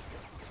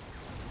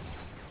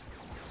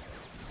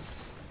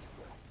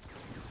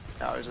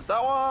 Now, is it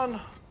that one?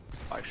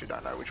 I actually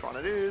don't know which one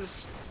it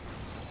is.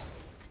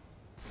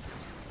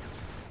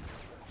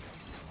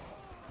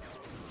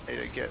 Need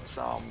to get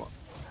some. Our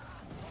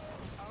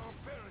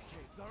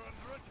barricades are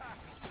under attack.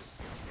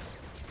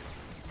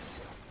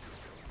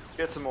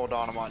 Get some more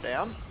dynamite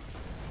down.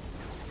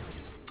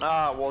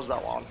 Ah, it was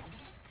that one.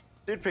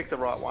 Did pick the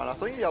right one. I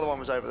think the other one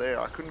was over there.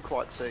 I couldn't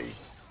quite see.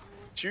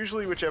 It's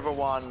usually whichever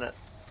one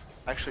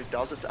actually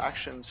does its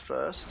actions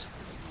first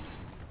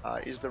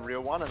is the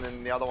real one, and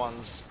then the other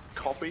one's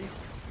copy.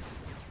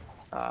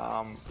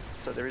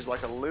 So there is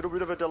like a little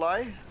bit of a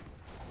delay.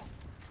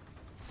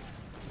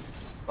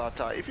 But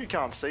if you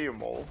can't see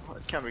them all,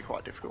 it can be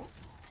quite difficult.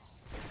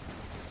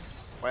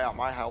 Wow,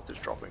 my health is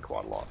dropping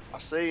quite a lot. I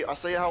see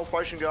a health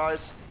potion,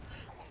 guys.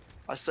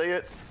 I see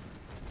it.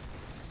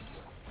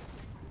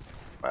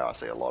 Wow, I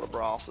see a lot of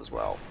brass as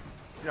well.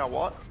 You know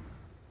what?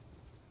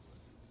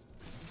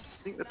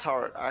 I think the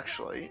turret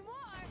actually,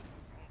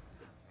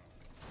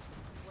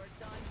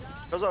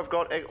 because I've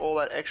got all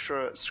that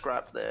extra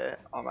scrap there,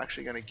 I'm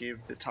actually going to give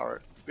the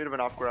turret a bit of an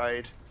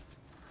upgrade.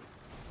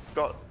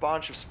 Got a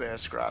bunch of spare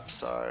scrap,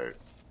 so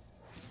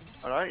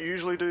I don't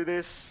usually do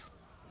this.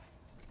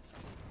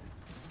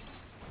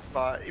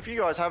 But if you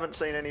guys haven't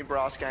seen any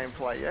brass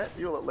gameplay yet,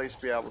 you'll at least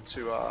be able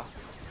to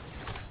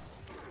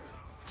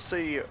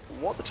see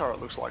what the turret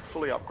looks like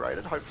fully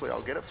upgraded. Hopefully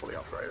I'll get it fully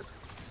upgraded.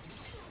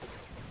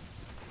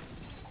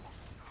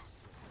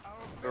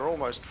 We're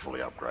almost fully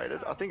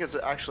upgraded. I think it's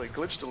actually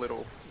glitched a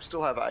little. We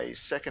still have a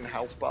second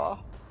health bar.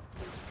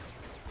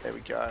 There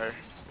we go.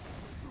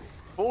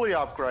 Fully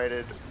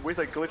upgraded with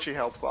a glitchy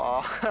health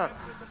bar. I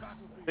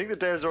think the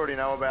devs already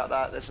know about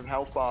that. There's some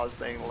health bars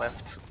being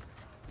left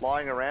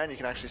lying around. You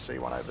can actually see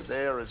one over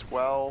there as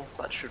well.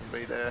 That shouldn't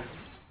be there.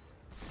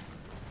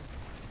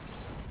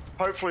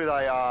 Hopefully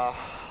they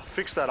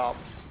fix that up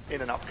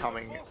in an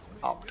upcoming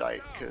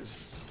update,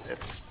 because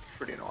it's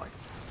pretty annoying.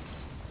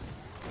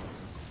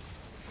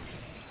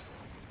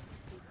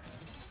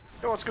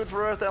 You know what's good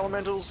for Earth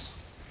elementals?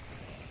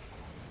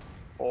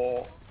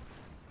 Or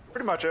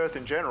pretty much Earth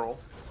in general?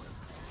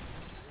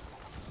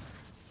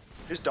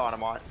 Is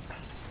dynamite.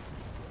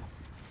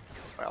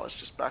 Well, let's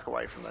just back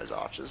away from those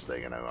archers. They're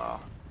gonna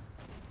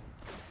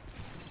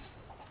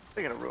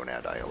ruin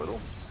our day a little.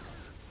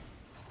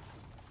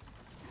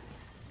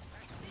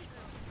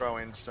 Throw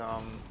in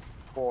some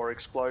more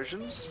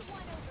explosions.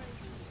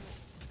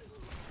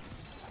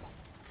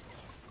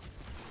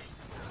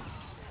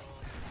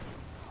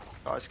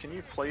 Guys, can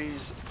you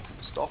please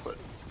stop it?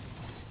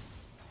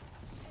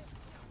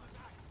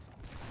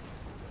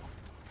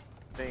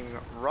 Being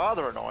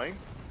rather annoying.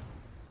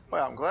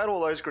 Wow, I'm glad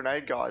all those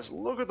grenade guys,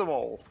 look at them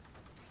all.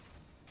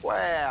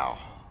 Wow.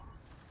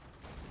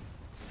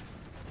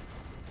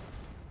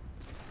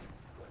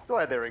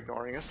 Glad they're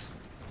ignoring us.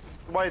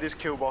 The way this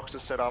kill box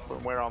is set up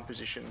and where I'm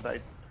positioned,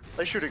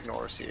 they should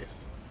ignore us here,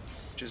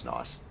 which is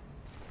nice.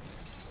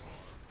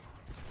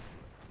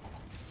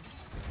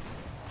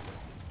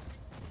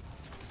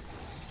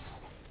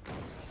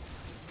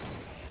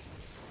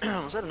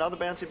 Was that another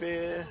bouncy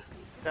bear?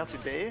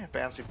 Bouncy bear?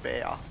 Bouncy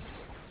bear.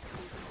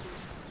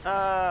 No,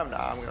 I'm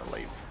gonna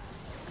leave.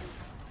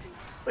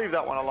 Leave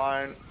that one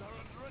alone.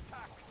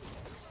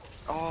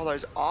 Oh,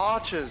 those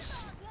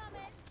archers!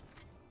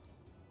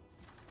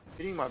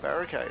 Hitting my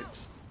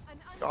barricades.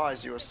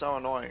 Guys, you are so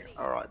annoying.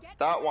 Alright,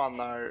 that one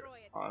though,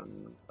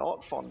 I'm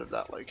not fond of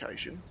that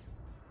location.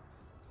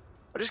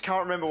 I just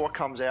can't remember what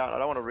comes out. I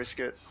don't want to risk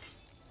it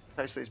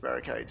in case these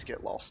barricades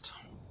get lost.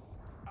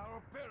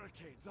 Our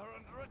barricades are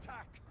under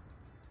attack.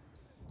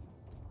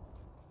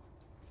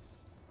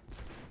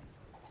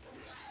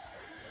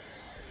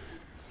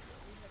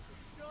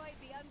 Destroyed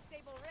the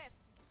unstable rift.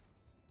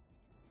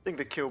 I think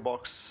the kill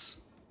box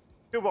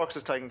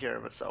is taking care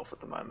of itself at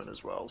the moment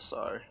as well,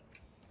 so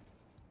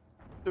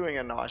doing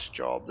a nice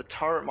job. The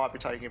turret might be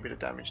taking a bit of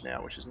damage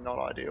now, which is not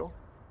ideal.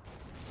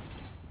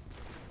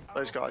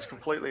 Those guys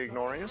completely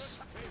ignoring us.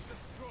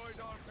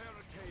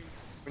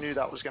 We knew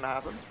that was going to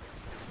happen.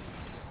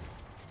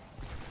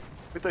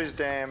 With those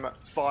damn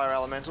fire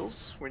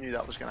elementals, we knew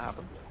that was going to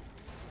happen.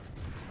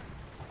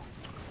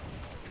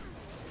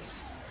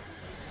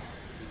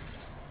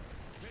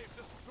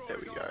 There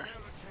we go.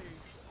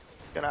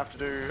 Gonna have to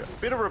do a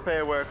bit of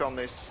repair work on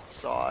this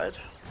side.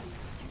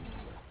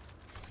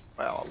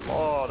 Wow, a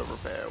lot of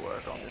repair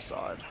work on this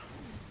side.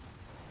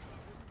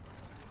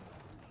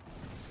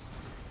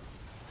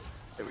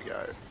 There we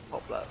go.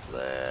 Pop that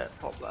there,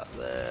 pop that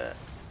there.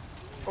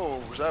 Oh,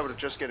 was able to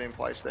just get in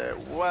place there.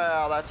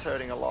 Wow, that's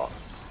hurting a lot.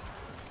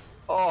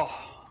 Oh.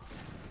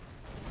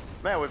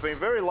 Man, we've been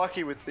very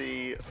lucky with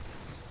the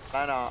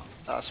mana,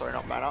 sorry,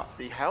 not mana,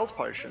 the health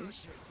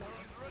potions.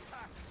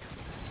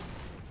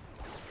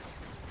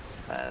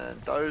 And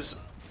those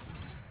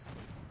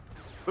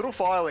little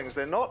filings,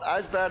 they're not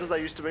as bad as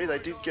they used to be. They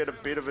did get a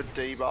bit of a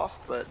debuff,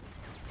 but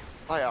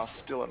they are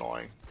still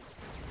annoying.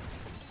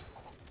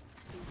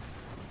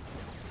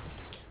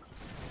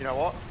 You know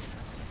what?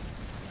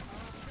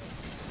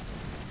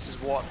 This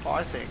is what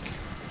I think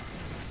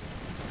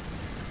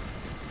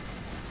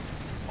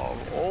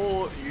of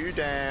all you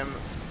damn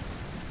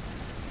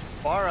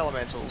fire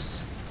elementals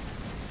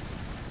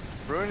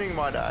ruining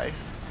my day.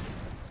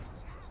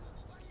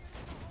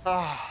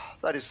 Ah,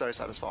 That is so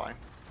satisfying.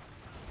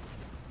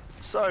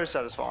 So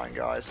satisfying,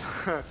 guys.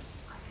 And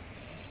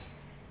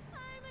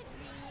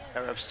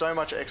we have so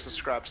much extra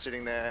scrap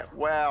sitting there.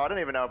 Wow, I don't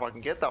even know if I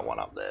can get that one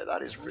up there.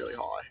 That is really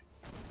high.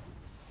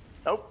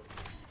 Nope.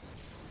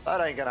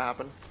 That ain't gonna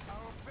happen.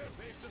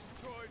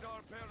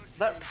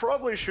 That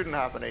probably shouldn't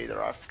happen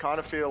either. I kind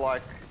of feel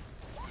like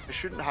we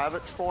shouldn't have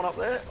it spawn up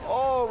there.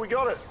 Oh, we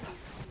got it!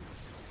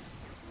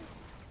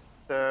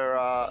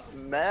 Their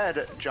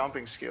mad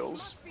jumping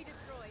skills.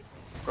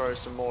 Throw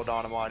some more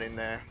dynamite in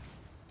there.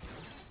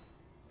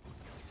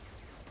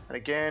 And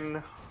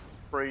again,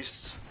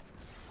 Priest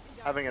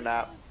having a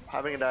nap,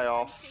 having a day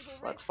off.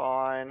 That's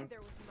fine.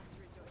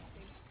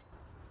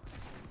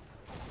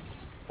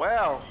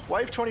 Wow,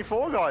 wave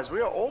 24, guys. We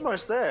are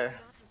almost there.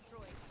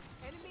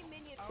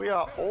 We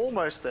are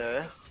almost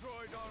there.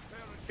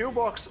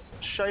 Killbox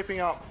shaping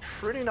up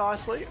pretty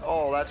nicely.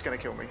 Oh, that's going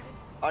to kill me.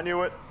 I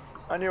knew it.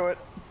 I knew it.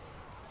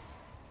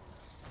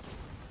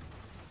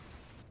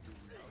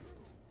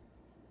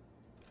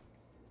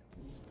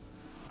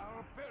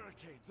 Our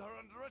barricades are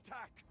under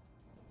attack.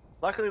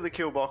 Luckily, the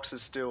Killbox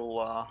is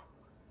still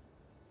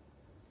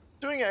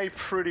doing a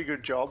pretty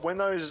good job. When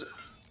those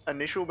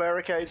initial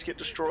barricades get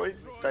destroyed,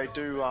 they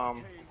do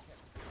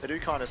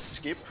kind of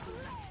skip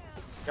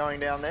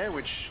going down there,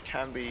 which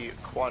can be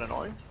quite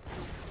annoying.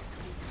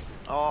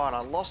 Oh, and I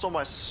lost all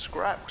my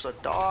scrap because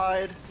I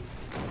died.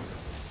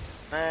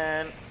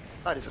 Man,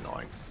 that is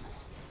annoying.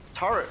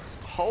 Turret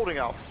holding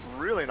up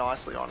really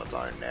nicely on its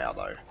own now,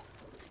 though,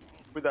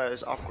 with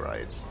those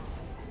upgrades.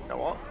 You know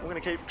what? I'm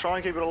gonna try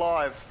and keep it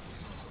alive.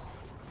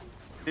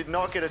 Did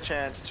not get a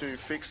chance to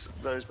fix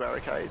those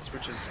barricades,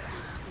 which is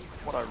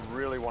what I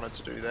really wanted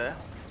to do there.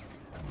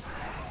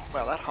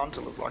 Wow, that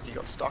hunter looked like he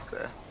got stuck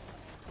there.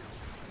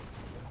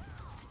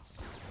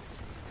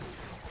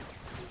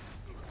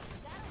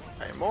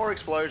 Okay, more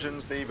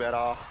explosions, the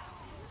better.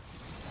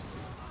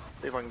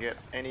 See if I can get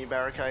any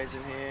barricades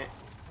in here.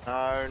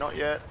 No, not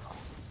yet.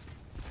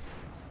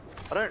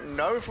 I don't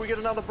know if we get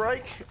another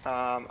break.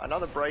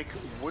 Another break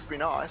would be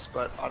nice,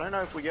 but I don't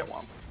know if we get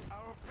one.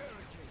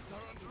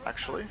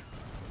 Actually.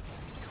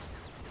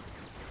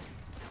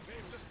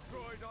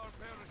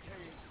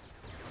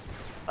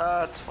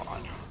 That's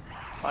fine.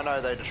 I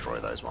know they destroy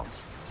those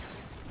ones.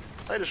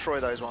 They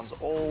destroy those ones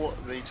all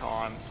the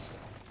time.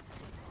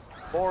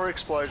 More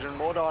explosion,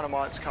 more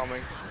dynamite's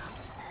coming.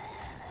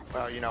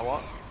 Well, you know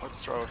what? Let's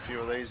throw a few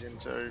of these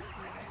into.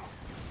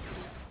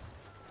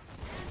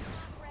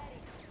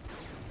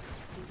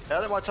 Now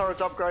that my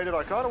turret's upgraded,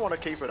 I kind of want to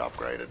keep it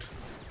upgraded.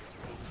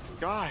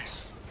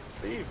 Guys,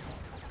 leave.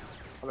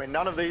 I mean,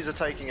 none of these are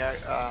taking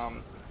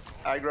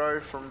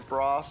aggro from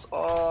Brass.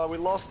 Oh, we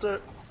lost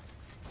it.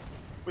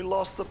 We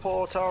lost the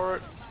poor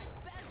turret.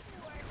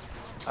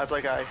 That's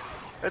okay.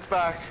 It's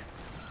back.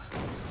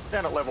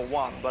 Down at level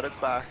 1, but it's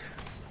back.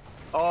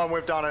 Oh, and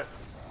we've done it.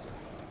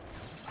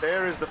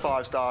 There is the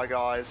 5-star,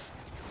 guys.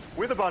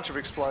 With a bunch of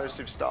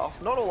explosive stuff.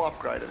 Not all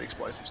upgraded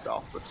explosive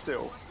stuff, but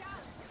still.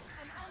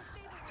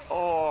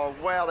 Oh,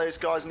 wow, these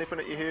guys nipping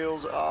at your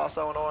heels are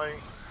so annoying.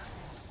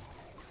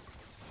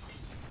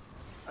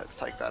 Let's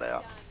take that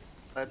out.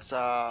 Let's,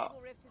 I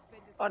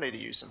need to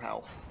use some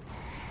health.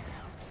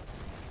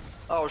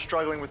 I was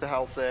struggling with the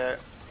health there,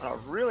 and I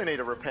really need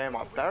to repair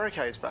my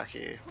barricades back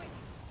here.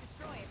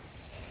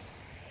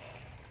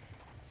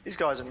 These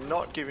guys are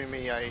not giving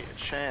me a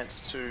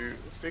chance to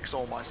fix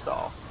all my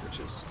stuff, which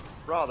is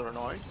rather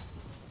annoying.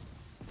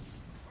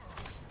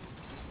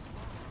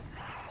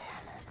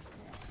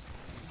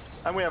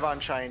 And we have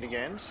Unchained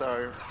again,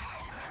 so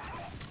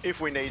if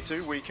we need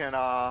to, we can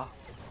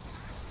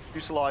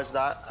utilize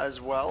that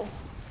as well.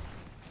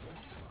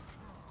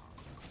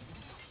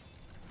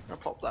 I'll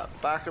pop that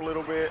back a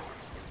little bit.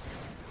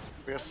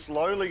 We are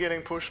slowly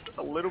getting pushed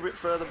a little bit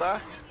further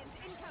back.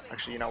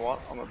 Actually, you know what?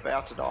 I'm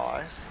about to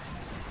die.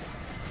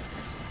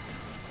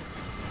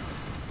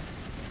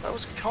 That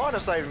was kind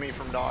of saving me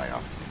from dying.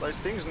 Those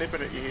things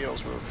nipping at your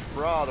heels were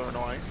rather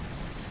annoying.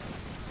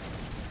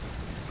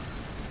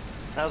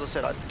 As I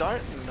said, I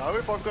don't know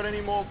if I've got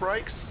any more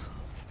breaks.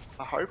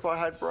 I hope I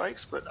had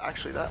breaks, but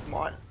actually that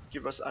might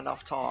give us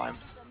enough time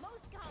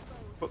to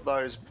put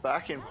those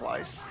back in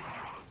place.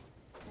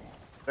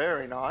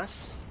 Very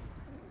nice.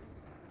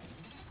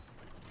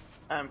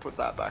 And put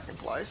that back in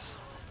place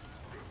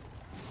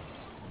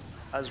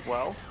as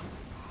well.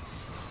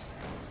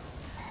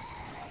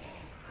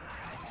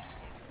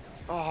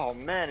 Oh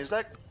man, is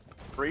that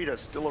breeder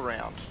still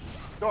around?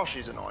 Gosh,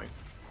 he's annoying.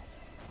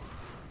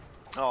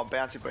 Oh,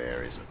 Bouncy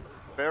Bear is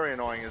very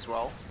annoying as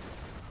well.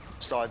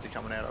 Which side's he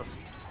coming out of?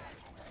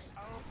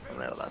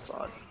 Coming out of that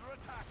side.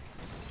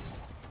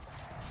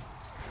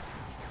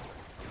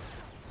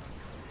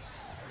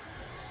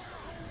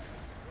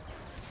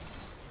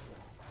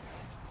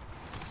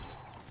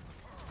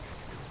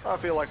 I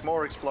feel like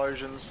more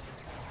explosions.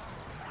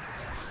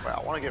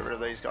 Wow, I want to get rid of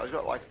these guys. We've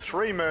got like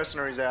 3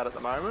 mercenaries out at the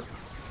moment.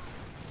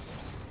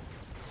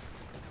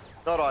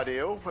 Not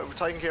ideal, but we're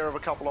taking care of a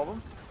couple of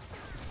them.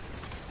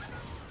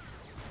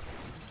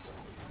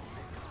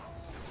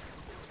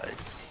 Okay.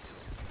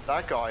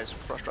 That guy is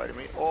frustrating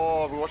me.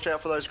 Oh, watch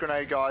out for those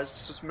grenade guys.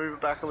 Let's just move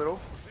it back a little.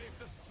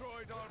 They've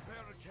destroyed our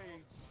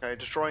barricades. Okay,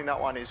 destroying that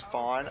one is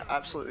fine.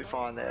 Absolutely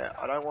fine there.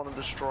 I don't want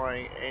them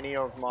destroying any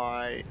of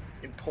my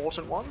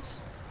important ones.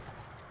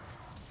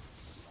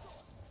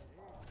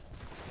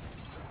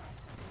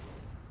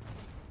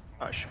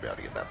 I should be able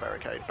to get that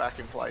barricade back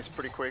in place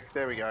pretty quick.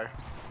 There we go.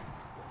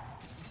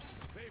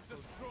 They've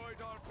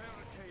destroyed our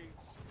barricades.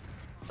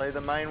 Are they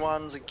the main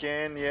ones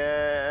again?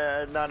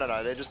 Yeah. No,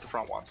 they're just the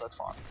front ones. That's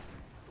fine.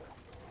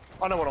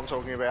 I know what I'm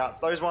talking about.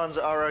 Those ones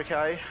are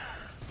okay.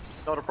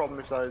 Not a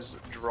problem if those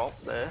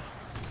drop there.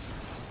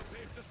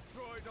 They've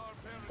destroyed our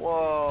barricades.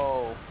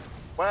 Whoa.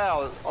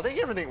 Wow, I think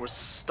everything was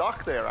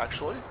stuck there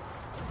actually.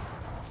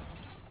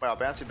 Wow,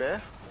 Bouncy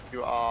Bear,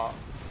 you are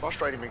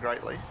frustrating me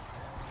greatly.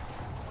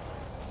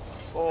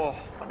 Oh,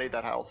 I need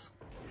that health.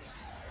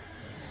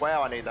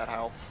 Wow, I need that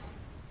health.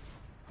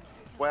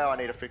 Wow, I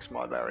need to fix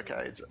my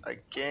barricades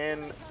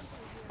again.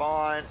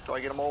 Fine. Do I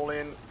get them all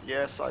in?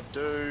 Yes, I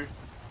do.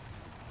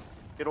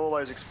 Get all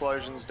those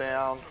explosions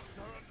down.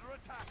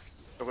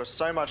 I've got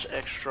so much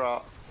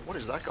extra. What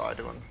is that guy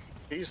doing?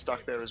 He's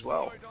stuck there as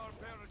well.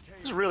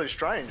 This is really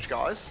strange,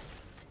 guys.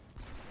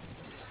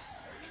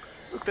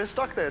 Look, they're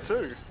stuck there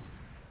too.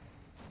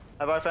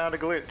 Have I found a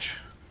glitch?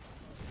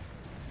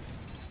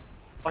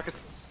 Like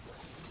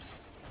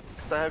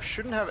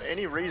shouldn't have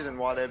any reason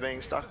why they're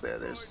being stuck there.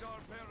 There's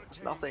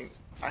nothing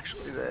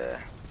actually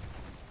there.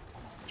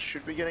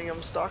 Should be getting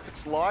them stuck.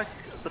 It's like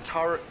the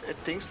turret, it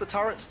thinks the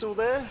turret's still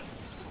there.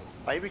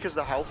 Maybe because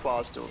the health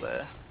bar's still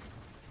there.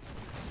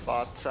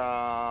 But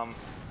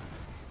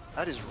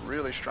that is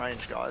really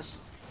strange, guys.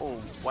 Oh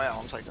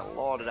wow, I'm taking a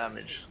lot of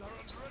damage.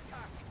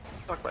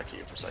 Duck back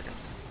here for a second.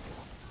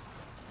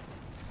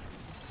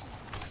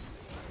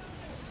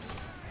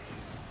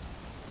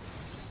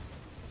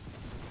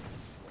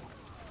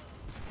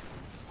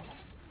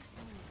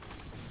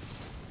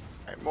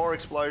 Okay, more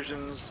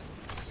explosions.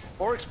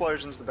 More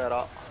explosions the better.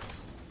 Our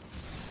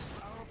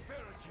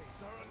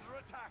barricades are under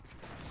attack.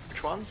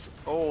 Which ones?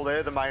 Oh,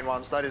 they're the main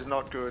ones. That is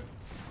not good.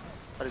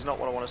 That is not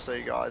what I want to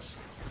see, guys.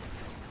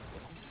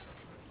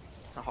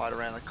 I hide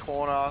around the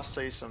corner.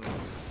 See some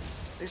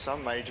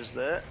mages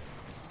there.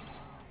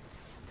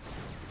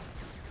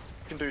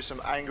 Can do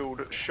some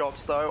angled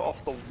shots though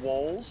off the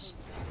walls.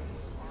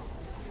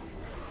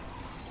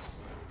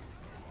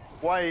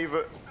 Wave.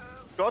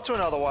 Got to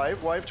another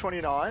wave. Wave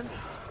 29.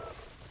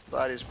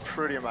 That is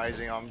pretty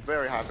amazing. I'm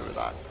very happy with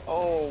that.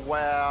 Oh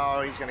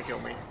wow, he's gonna kill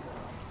me.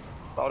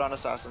 Well done,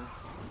 assassin.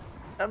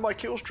 And my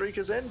kill streak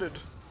has ended.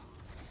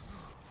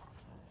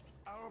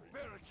 Our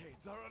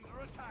barricades are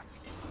under attack.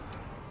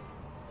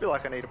 I feel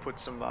like I need to put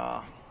some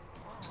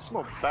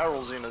more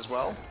barrels in as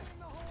well.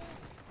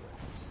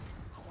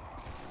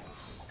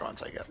 Try and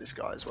take out this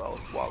guy as well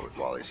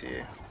while he's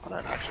here. I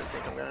don't actually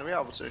think I'm going to be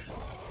able to.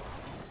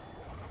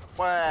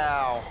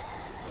 Wow.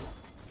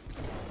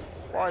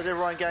 Why is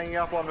everyone ganging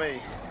up on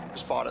me?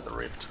 Just fight at the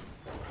rift.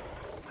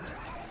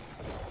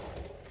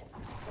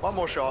 One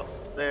more shot.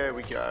 There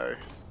we go.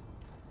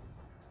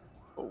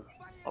 Oh,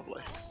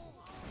 lovely.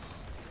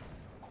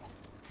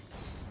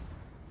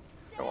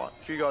 Come on,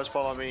 if you guys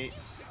follow me,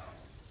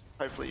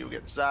 hopefully you'll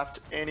get zapped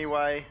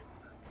anyway.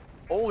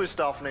 All this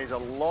stuff needs a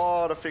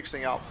lot of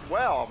fixing up.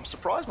 Wow, I'm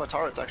surprised my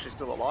turret's actually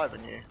still alive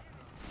in here.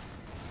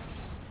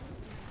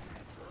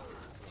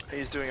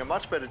 He's doing a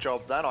much better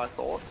job than I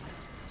thought.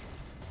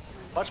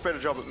 Much better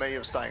job at me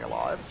of staying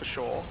alive, for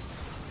sure.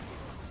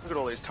 Look at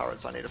all these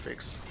turrets I need to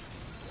fix.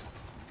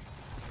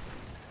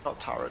 Not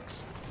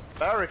turrets.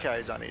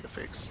 Barricades I need to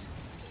fix.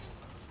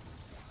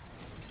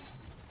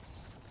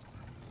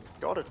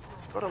 Got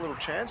a little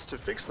chance to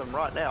fix them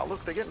right now.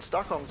 Look, they're getting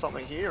stuck on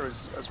something here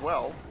as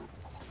well.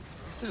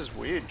 This is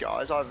weird,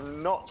 guys. I've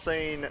not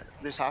seen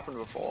this happen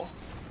before.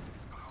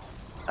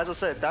 As I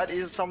said, that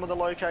is some of the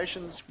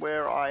locations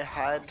where I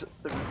had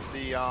the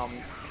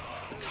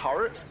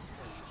turret,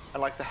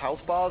 and like the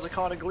health bars are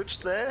kind of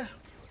glitched there.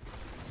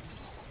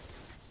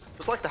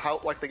 It's like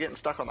they're getting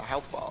stuck on the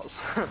health bars.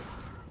 An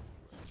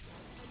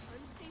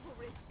unstable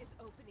rift is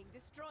opening.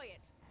 Destroy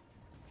it.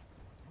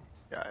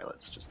 Okay,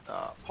 let's just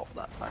pop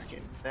that back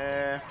in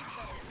there.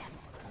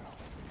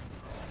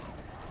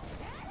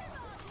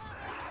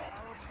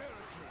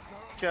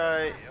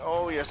 Okay.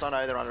 Oh yes, I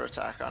know they're under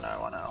attack. I know.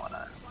 Watch out!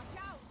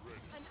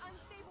 An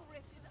unstable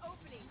rift is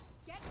opening.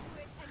 Get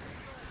to it and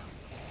destroy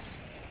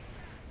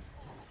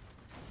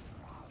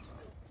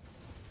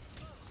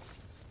it.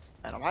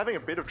 And I'm having a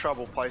bit of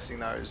trouble placing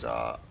those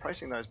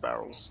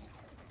barrels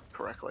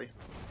correctly.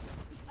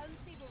 The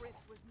unstable rift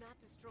was not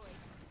destroyed.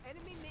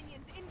 Enemy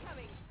minions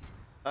incoming.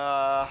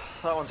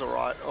 That one's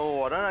alright.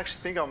 Oh, I don't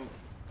actually think I'm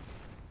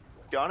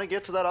gonna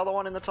get to that other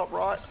one in the top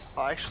right.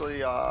 I actually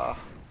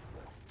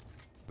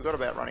forgot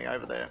about running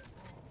over there.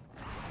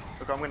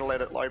 Look, I'm gonna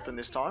let it open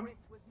this time.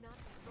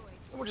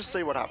 And we'll just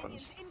see what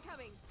happens.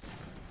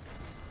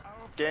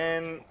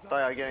 Again,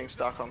 they are getting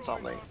stuck on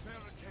something.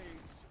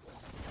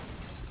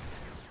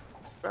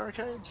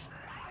 Barricades?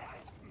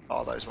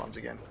 Oh, those ones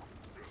again.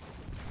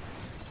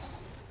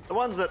 The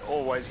ones that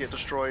always get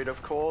destroyed,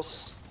 of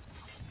course.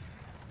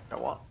 You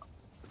know what?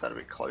 Put that a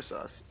bit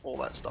closer. All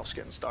that stuff's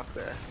getting stuck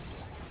there.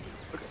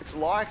 Look, it's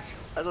like,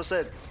 as I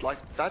said, like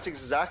that's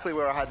exactly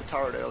where I had the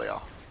turret earlier.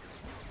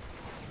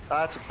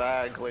 That's a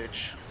bad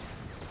glitch.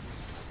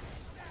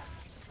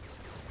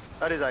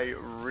 That is a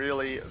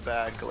really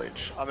bad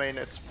glitch. I mean,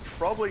 it's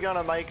probably going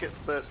to make it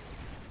that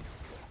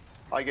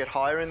I get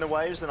higher in the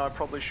waves than I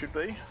probably should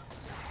be,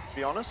 to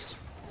be honest.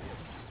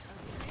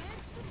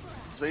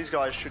 These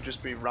guys should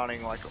just be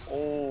running like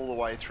all the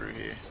way through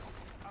here.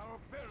 Our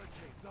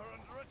barricades are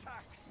under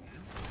attack.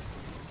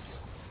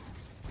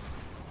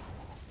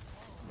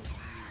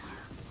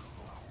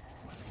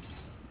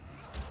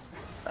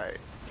 Okay,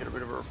 get a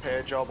bit of a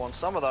repair job on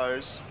some of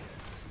those.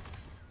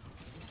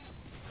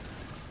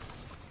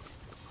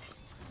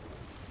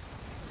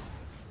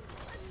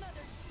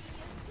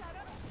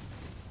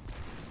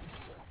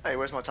 Hey,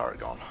 where's my turret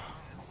gone?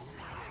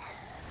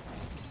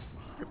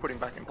 You're putting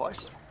back in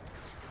place.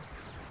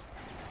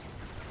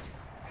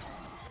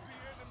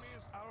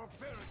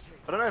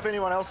 I don't know if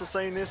anyone else has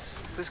seen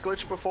this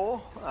glitch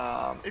before.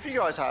 If you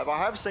guys have, I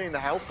have seen the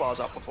health bars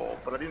up before,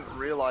 but I didn't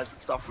realize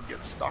that stuff would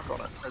get stuck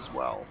on it as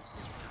well.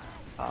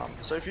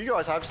 So if you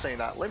guys have seen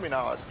that, let me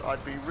know.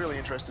 I'd be really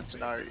interested to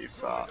know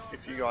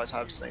if you guys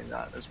have seen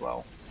that as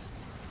well.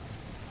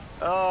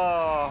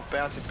 Oh,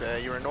 Bouncy Bear,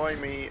 you're annoying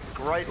me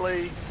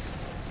greatly.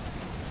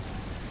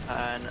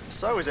 And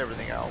so is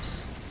everything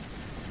else.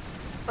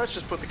 Let's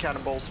just put the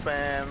cannonball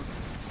spam.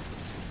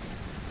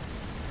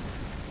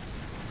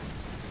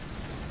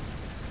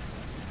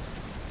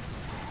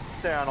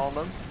 Down on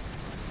them.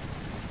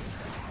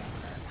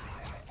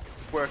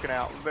 Working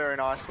out very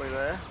nicely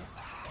there.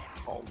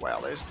 Oh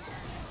wow, there's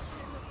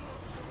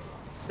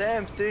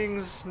damn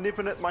things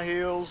nipping at my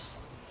heels.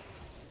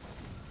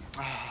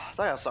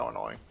 They are so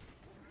annoying.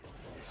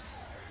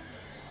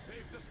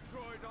 They've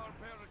destroyed our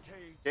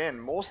barricades. Again,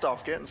 more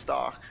stuff getting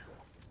stuck.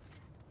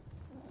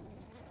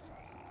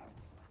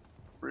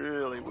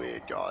 Really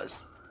weird, guys.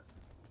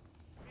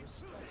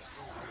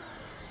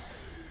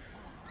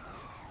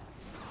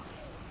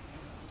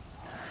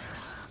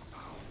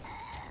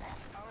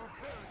 Our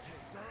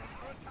barricades are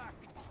under attack.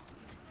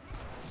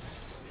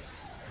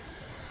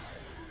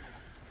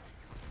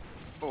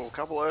 Oh, a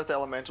couple earth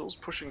elementals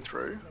pushing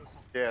through.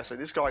 Yeah, so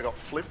this guy got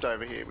flipped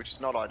over here, which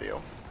is not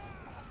ideal.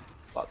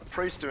 But the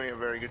priest's doing a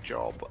very good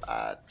job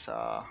at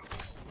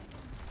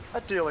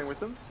dealing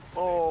with them.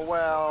 Oh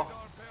wow.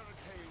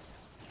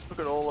 Look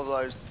at all of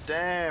those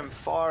damn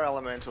fire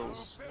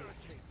elementals.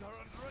 Barricades are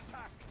under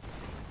attack.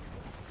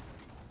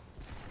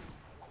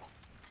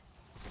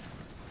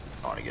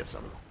 Trying to get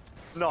some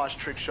nice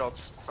trick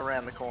shots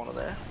around the corner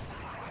there.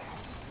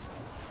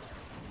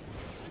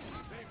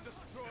 They've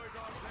destroyed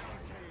our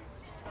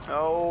barricades.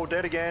 Oh,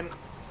 dead again.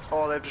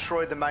 Oh, they've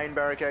destroyed the main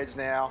barricades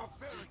now.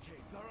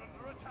 Barricades are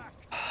under attack.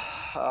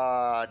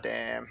 Ah,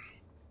 damn.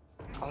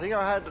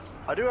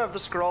 I do have the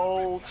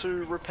scroll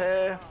to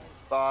repair,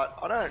 but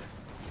I don't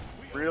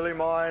really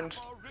mind.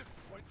 Our rift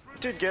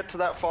points Did get to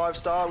that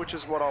 5-star, which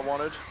is what I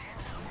wanted,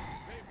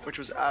 which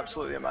was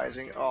absolutely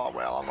amazing. Oh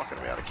well, I'm not going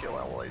to be able to kill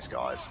all these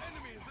guys.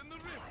 enemies in the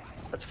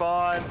rift. That's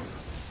fine.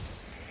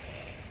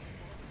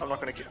 I'm not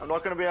going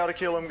to be able to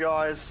kill them,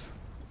 guys.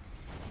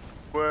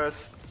 Worth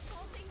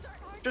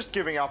just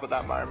giving up at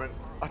that moment.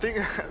 I think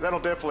that'll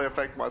definitely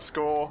affect my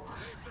score.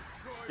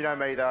 You know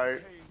me though,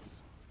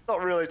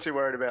 not really too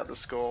worried about the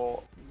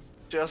score.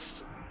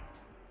 Just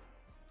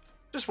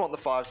want the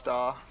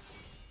 5-star.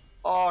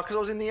 Oh, because I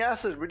was in the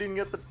acid, we didn't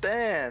get the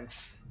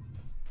dance.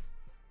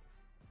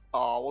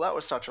 Oh, well that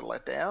was such a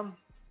letdown.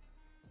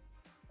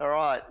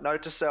 Alright,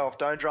 note to self,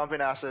 don't jump in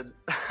acid.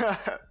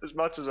 As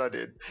much as I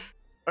did.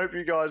 Hope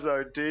you guys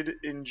though did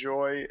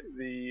enjoy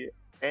the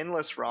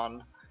endless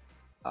run.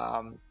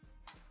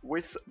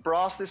 With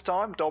Brass this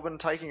time, Dobbin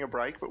taking a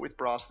break, but with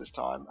Brass this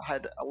time,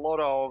 had a lot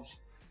of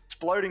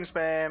exploding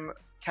spam,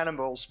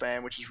 cannonball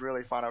spam, which is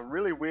really fun. A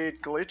really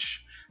weird glitch.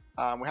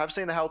 We have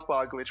seen the health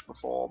bar glitch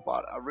before,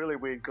 but a really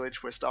weird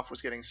glitch where stuff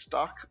was getting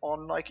stuck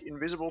on like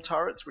invisible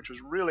turrets, which was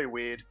really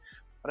weird.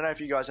 I don't know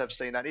if you guys have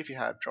seen that. If you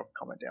have, drop a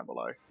comment down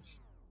below.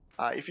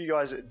 If you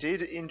guys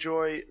did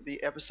enjoy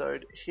the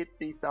episode, hit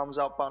the thumbs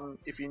up button.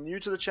 If you're new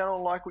to the channel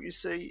and like what you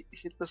see,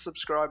 hit the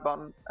subscribe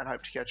button, and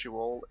hope to catch you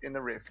all in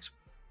the Rift.